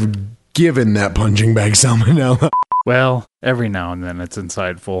might have given that punching bag salmonella. Well, every now and then it's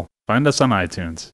insightful. Find us on iTunes.